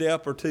 just a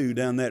step or two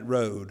down that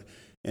road,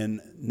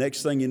 and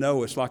next thing you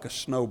know, it's like a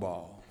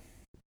snowball.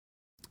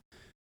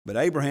 But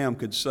Abraham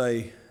could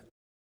say,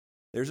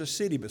 there's a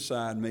city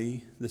beside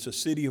me that's a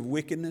city of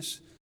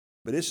wickedness,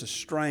 but it's a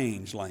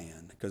strange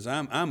land because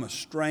I'm a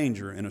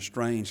stranger in a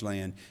strange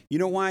land. You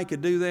know why he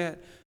could do that?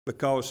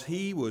 Because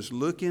he was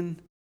looking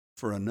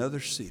for another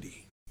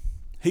city.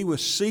 He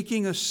was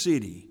seeking a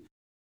city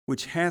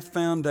which hath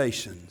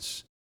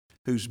foundations,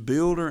 whose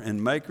builder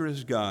and maker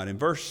is God. In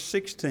verse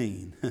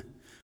 16,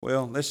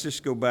 well, let's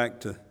go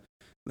back to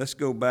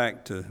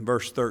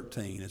verse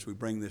 13 as we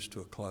bring this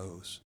to a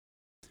close.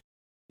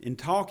 In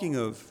talking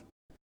of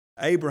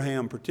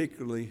Abraham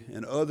particularly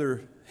and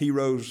other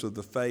heroes of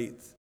the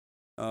faith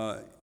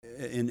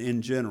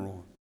in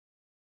general,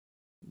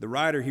 the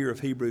writer here of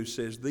Hebrews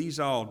says,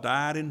 these all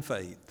died in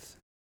faith,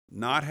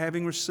 not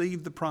having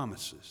received the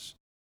promises,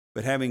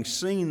 but having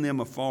seen them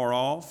afar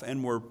off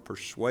and were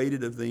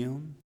persuaded of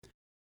them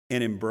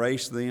and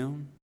embraced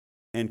them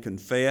and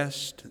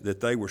confessed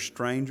that they were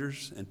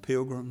strangers and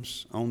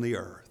pilgrims on the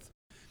earth.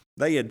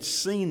 They had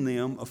seen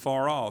them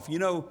afar off. You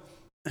know,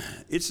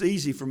 it's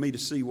easy for me to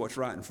see what's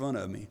right in front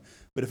of me.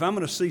 But if I'm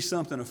going to see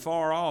something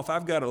afar off,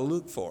 I've got to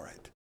look for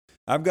it.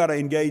 I've got to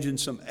engage in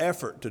some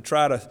effort to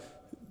try to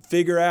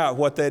figure out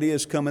what that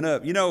is coming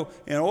up. You know,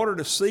 in order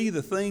to see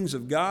the things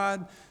of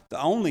God, the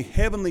only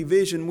heavenly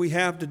vision we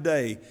have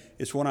today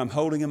is what I'm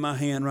holding in my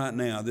hand right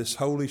now, this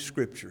Holy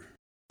Scripture.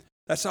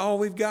 That's all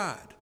we've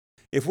got.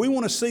 If we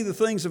want to see the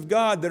things of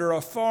God that are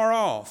afar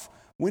off,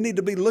 we need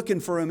to be looking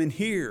for them in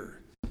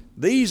here.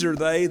 These are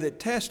they that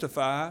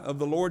testify of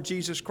the Lord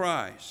Jesus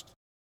Christ.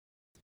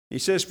 He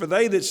says, for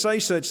they that say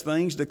such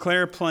things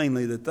declare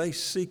plainly that they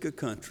seek a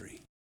country.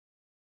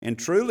 And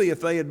truly,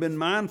 if they had been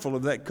mindful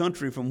of that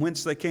country from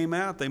whence they came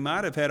out, they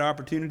might have had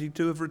opportunity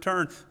to have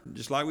returned.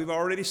 Just like we've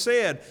already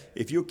said,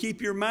 if you'll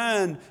keep your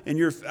mind and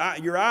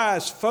your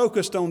eyes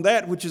focused on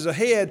that which is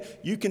ahead,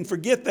 you can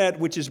forget that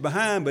which is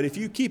behind. But if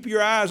you keep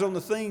your eyes on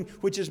the thing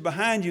which is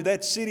behind you,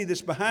 that city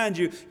that's behind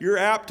you, you're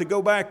apt to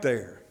go back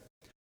there.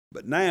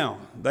 But now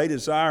they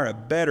desire a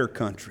better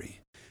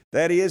country,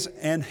 that is,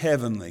 an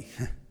heavenly.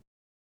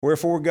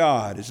 Wherefore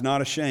God is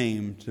not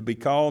ashamed to be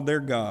called their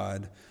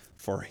God,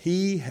 for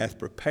He hath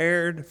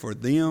prepared for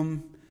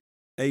them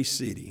a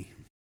city.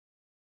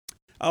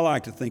 I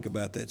like to think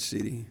about that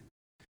city.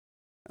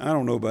 I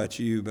don't know about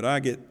you, but I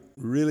get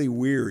really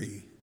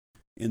weary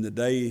in the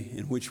day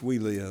in which we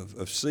live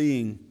of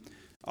seeing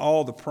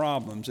all the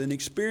problems and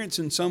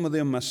experiencing some of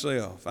them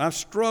myself. I've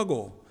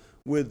struggled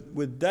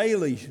with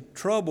daily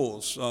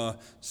troubles,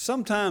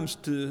 sometimes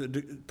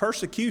to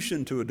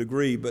persecution to a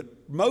degree, but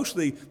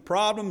mostly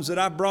problems that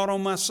I brought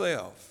on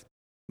myself.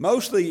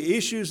 Mostly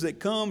issues that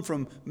come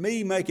from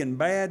me making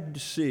bad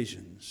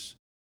decisions.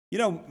 You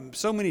know,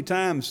 so many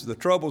times the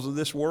troubles of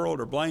this world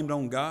are blamed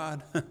on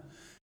God.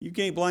 You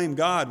can't blame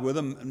God with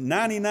them.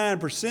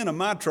 99% of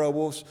my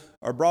troubles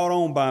are brought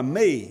on by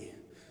me.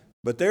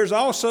 But there's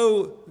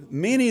also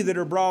many that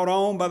are brought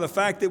on by the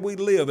fact that we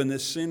live in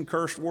this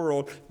sin-cursed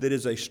world that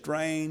is a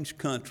strange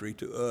country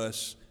to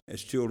us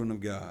as children of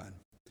God.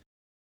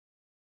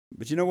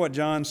 But you know what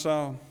John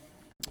saw?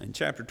 In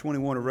chapter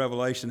 21 of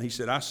Revelation, he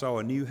said, I saw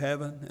a new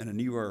heaven and a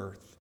new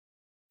earth.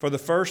 For the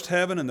first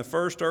heaven and the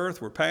first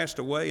earth were passed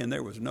away, and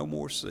there was no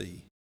more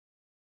sea.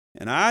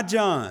 And I,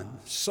 John,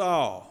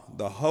 saw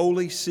the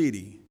holy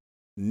city,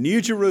 New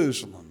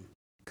Jerusalem,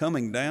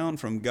 coming down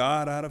from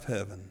God out of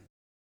heaven,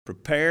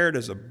 prepared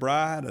as a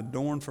bride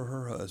adorned for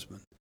her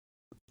husband.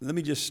 Let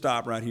me just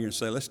stop right here and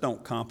say, let's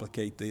don't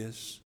complicate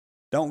this.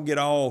 Don't get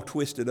all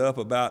twisted up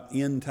about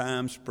end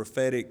times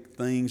prophetic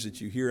things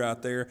that you hear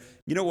out there.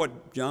 You know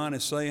what John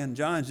is saying?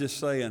 John's just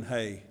saying,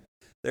 hey,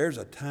 there's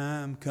a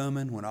time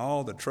coming when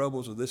all the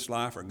troubles of this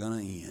life are going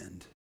to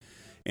end.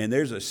 And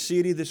there's a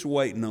city that's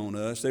waiting on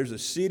us. There's a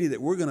city that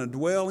we're going to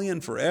dwell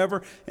in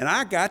forever. And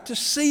I got to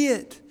see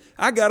it.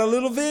 I got a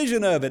little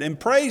vision of it. And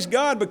praise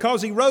God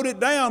because He wrote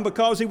it down,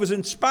 because He was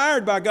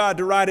inspired by God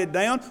to write it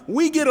down.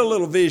 We get a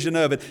little vision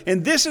of it.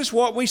 And this is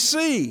what we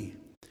see.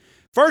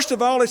 First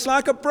of all, it's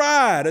like a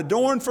bride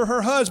adorned for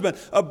her husband.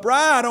 A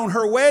bride on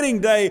her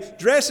wedding day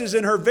dresses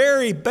in her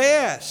very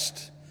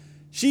best.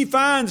 She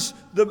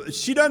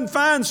doesn't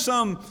find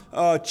some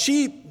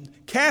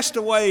cheap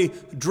castaway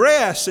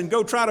dress and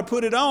go try to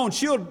put it on.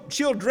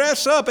 She'll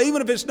dress up,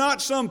 even if it's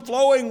not some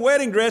flowing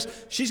wedding dress.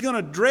 She's going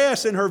to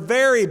dress in her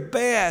very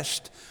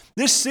best.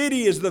 This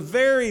city is the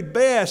very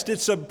best.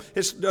 It's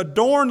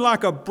adorned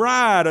like a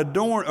bride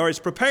it's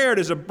prepared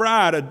as a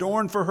bride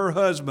adorned for her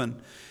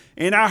husband.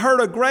 And I heard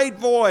a great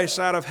voice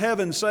out of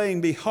heaven saying,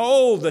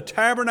 behold, the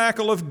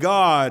tabernacle of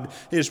God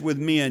is with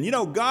men. You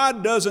know,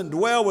 God doesn't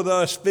dwell with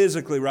us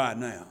physically right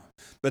now.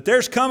 But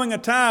there's coming a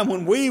time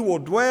when we will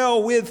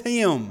dwell with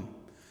Him.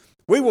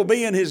 We will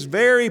be in His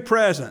very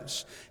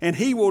presence. And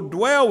He will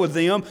dwell with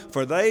them,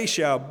 for they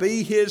shall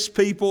be His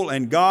people,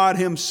 and God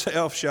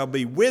Himself shall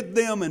be with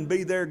them and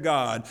be their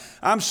God.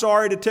 I'm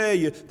sorry to tell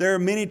you, there are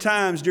many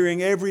times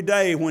during every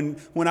day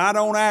when I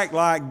don't act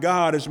like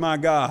God is my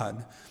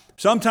God.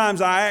 Sometimes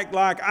I act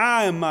like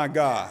I am my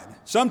God.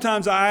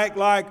 Sometimes I act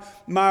like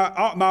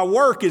my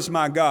work is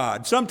my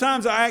God.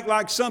 Sometimes I act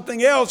like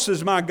something else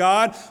is my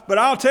God. But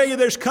I'll tell you,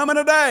 there's coming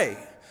a day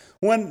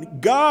when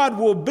God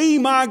will be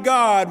my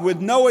God with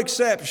no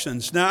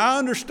exceptions. Now, I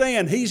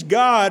understand He's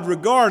God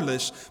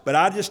regardless, but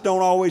I just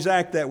don't always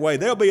act that way.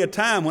 There'll be a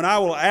time when I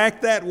will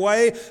act that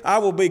way. I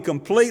will be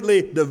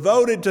completely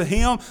devoted to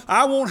Him.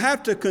 I won't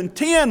have to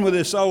contend with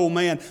this old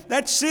man.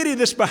 That city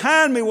that's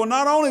behind me will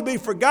not only be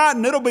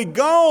forgotten, it'll be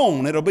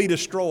gone. It'll be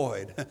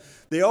destroyed.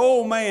 The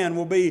old man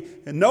will be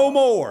no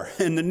more,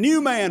 and the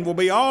new man will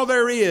be all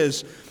there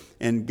is.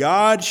 And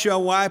God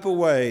shall wipe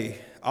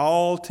away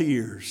all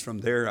tears from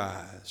their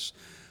eyes.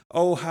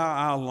 Oh, how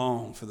I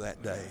long for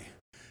that day.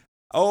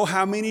 Oh,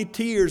 how many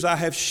tears I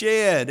have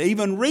shed,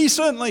 even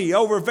recently,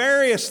 over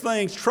various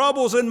things,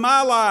 troubles in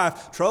my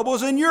life,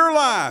 troubles in your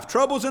life,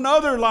 troubles in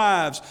other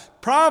lives,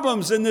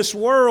 problems in this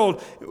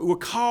world. It will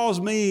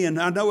cause me, and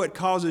I know it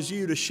causes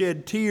you, to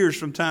shed tears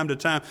from time to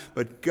time,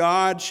 but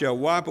God shall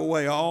wipe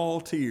away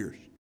all tears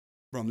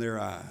from their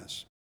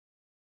eyes.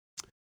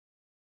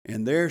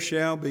 And there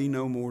shall be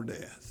no more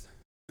death.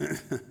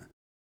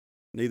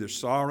 Neither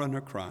sorrow nor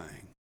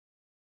crying.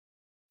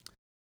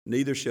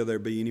 Neither shall there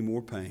be any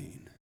more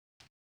pain.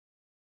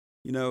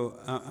 You know,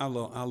 I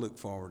look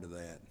forward to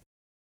that.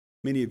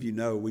 Many of you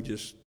know we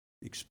just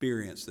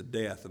experienced the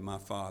death of my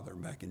father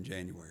back in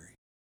January.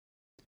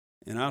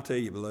 And I'll tell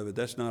you, beloved,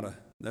 that's not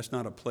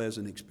a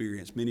pleasant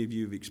experience. Many of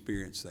you have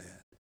experienced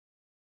that.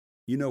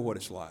 You know what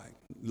it's like,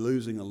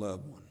 losing a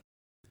loved one.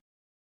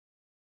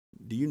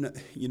 Do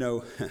you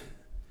know,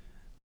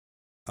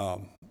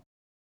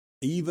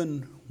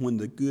 even when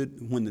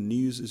the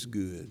news is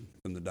good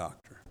from the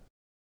doctor,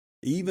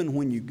 even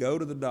when you go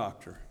to the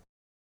doctor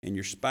and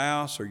your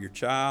spouse or your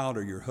child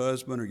or your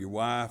husband or your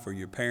wife or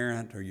your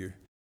parent or your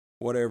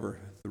whatever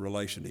the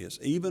relation is,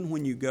 even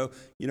when you go,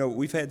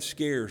 we've had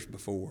scares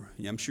before.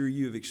 I'm sure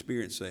you have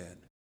experienced that.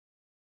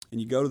 And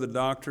you go to the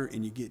doctor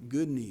and you get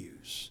good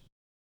news.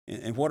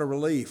 And what a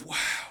relief. Wow,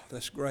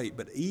 that's great.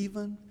 But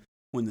even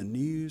when the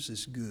news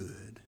is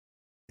good,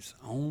 it's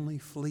only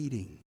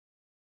fleeting.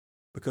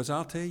 Because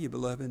I'll tell you,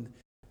 beloved,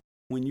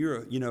 when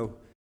you're,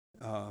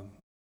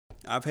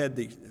 I've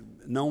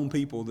known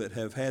people that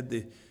have had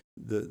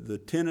the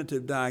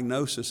tentative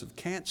diagnosis of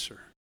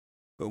cancer.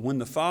 But when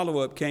the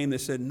follow-up came, they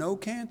said, no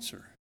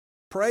cancer.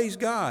 Praise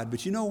God.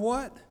 But you know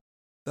what?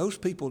 Those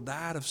people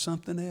died of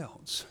something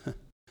else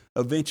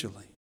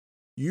eventually.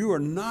 You are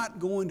not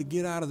going to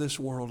get out of this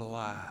world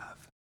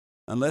alive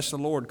unless the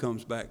Lord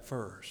comes back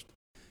first.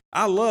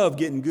 I love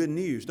getting good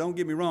news. Don't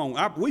get me wrong.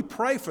 We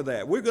pray for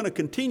that. We're going to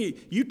continue.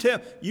 You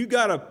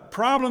got a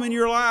problem in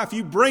your life,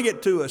 you bring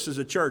it to us as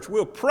a church.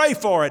 We'll pray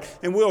for it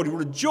and we'll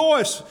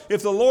rejoice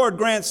if the Lord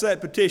grants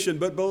that petition.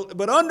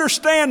 But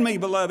understand me,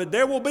 beloved,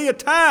 there will be a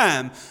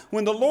time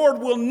when the Lord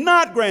will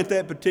not grant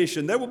that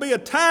petition. There will be a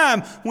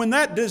time when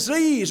that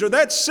disease or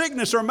that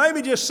sickness or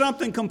maybe just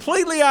something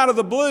completely out of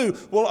the blue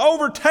will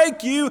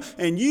overtake you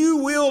and you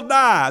will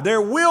die.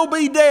 There will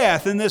be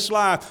death in this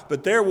life,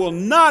 but there will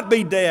not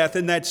be death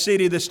in that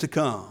city that's to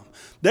come.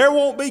 There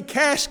won't be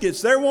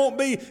caskets. There won't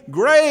be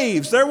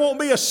graves. There won't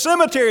be a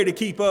cemetery to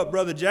keep up,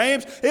 Brother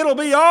James. It'll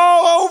be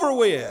all over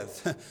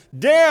with.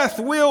 Death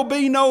will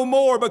be no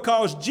more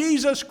because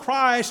Jesus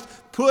Christ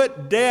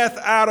put death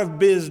out of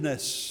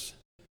business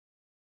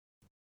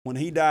when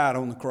He died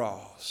on the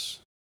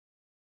cross.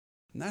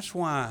 And that's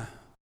why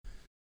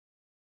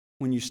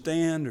when you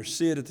stand or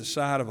sit at the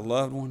side of a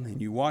loved one and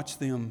you watch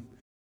them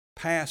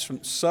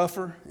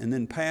suffer and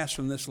then pass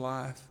from this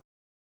life,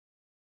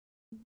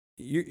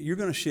 you're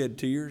going to shed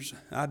tears.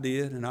 I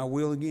did, and I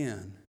will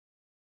again.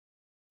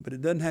 But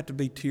it doesn't have to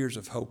be tears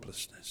of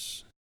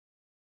hopelessness.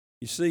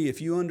 You see,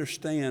 if you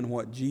understand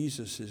what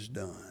Jesus has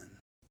done,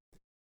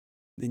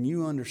 then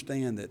you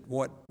understand that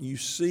what you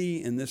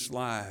see in this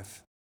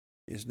life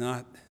is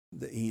not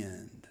the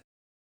end.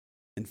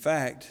 In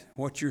fact,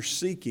 what you're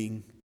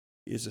seeking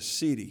is a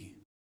city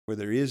where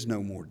there is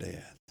no more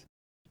death,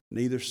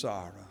 neither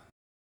sorrow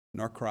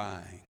nor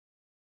crying,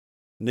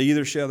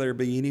 neither shall there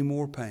be any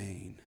more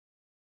pain.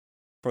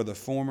 For the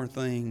former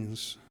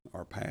things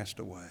are passed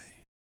away.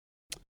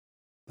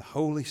 The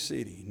holy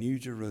city, New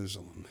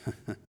Jerusalem.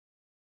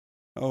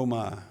 Oh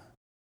my.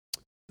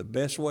 The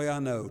best way I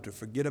know to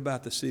forget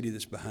about the city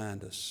that's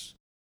behind us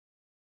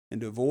and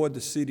to avoid the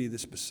city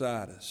that's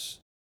beside us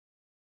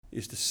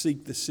is to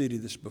seek the city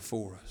that's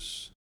before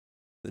us.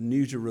 The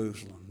New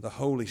Jerusalem, the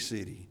holy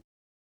city.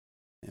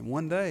 And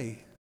one day,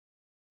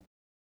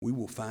 we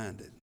will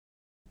find it.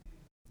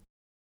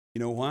 You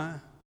know why?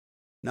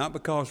 Not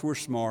because we're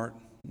smart.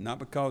 Not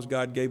because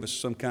God gave us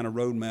some kind of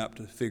roadmap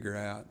to figure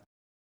out,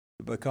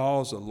 but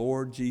because the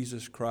Lord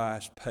Jesus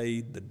Christ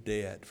paid the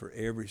debt for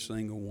every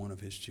single one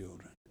of His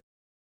children.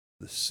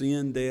 The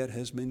sin debt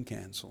has been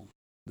canceled.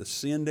 The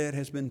sin debt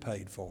has been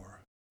paid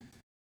for.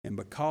 And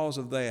because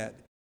of that,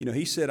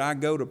 He said, I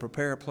go to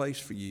prepare a place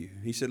for you.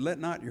 He said, let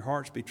not your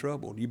hearts be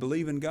troubled. You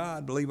believe in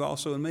God, believe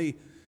also in me.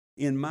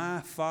 In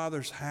my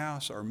Father's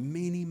house are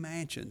many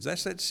mansions.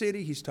 That's that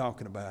city He's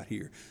talking about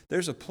here.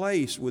 There's a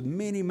place with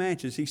many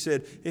mansions. He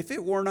said, if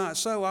it were not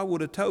so, I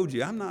would have told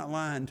you. I'm not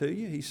lying to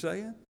you, He's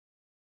saying.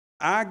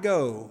 I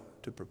go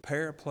to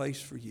prepare a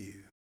place for you.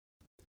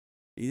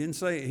 He didn't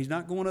say, He's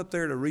not going up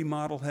there to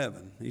remodel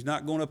heaven. He's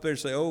not going up there to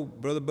say, oh,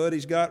 Brother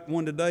Buddy's got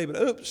one today, but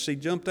oops, he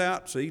jumped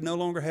out, so he no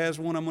longer has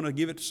one. I'm going to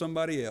give it to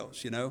somebody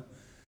else,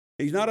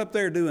 He's not up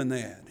there doing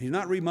that. He's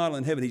not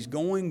remodeling heaven. He's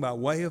going by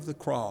way of the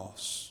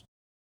cross.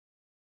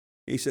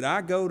 He said,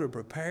 I go to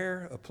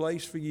prepare a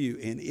place for you.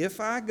 And if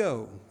I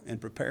go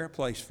and prepare a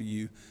place for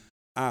you,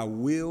 I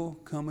will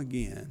come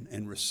again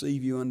and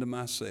receive you unto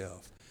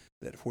myself,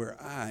 that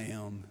where I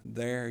am,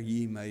 there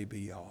ye may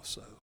be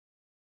also.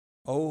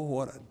 Oh,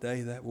 what a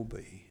day that will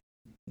be.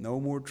 No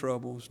more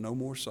troubles, no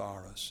more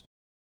sorrows.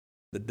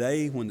 The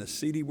day when the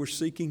city we're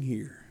seeking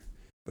here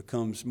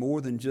becomes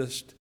more than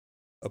just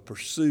a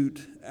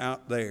pursuit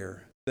out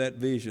there, that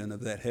vision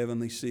of that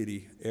heavenly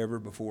city ever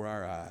before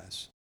our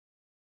eyes.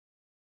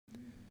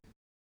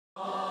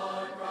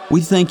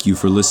 We thank you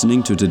for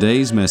listening to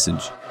today's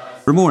message.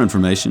 For more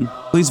information,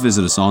 please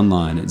visit us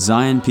online at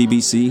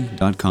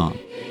zionpbc.com.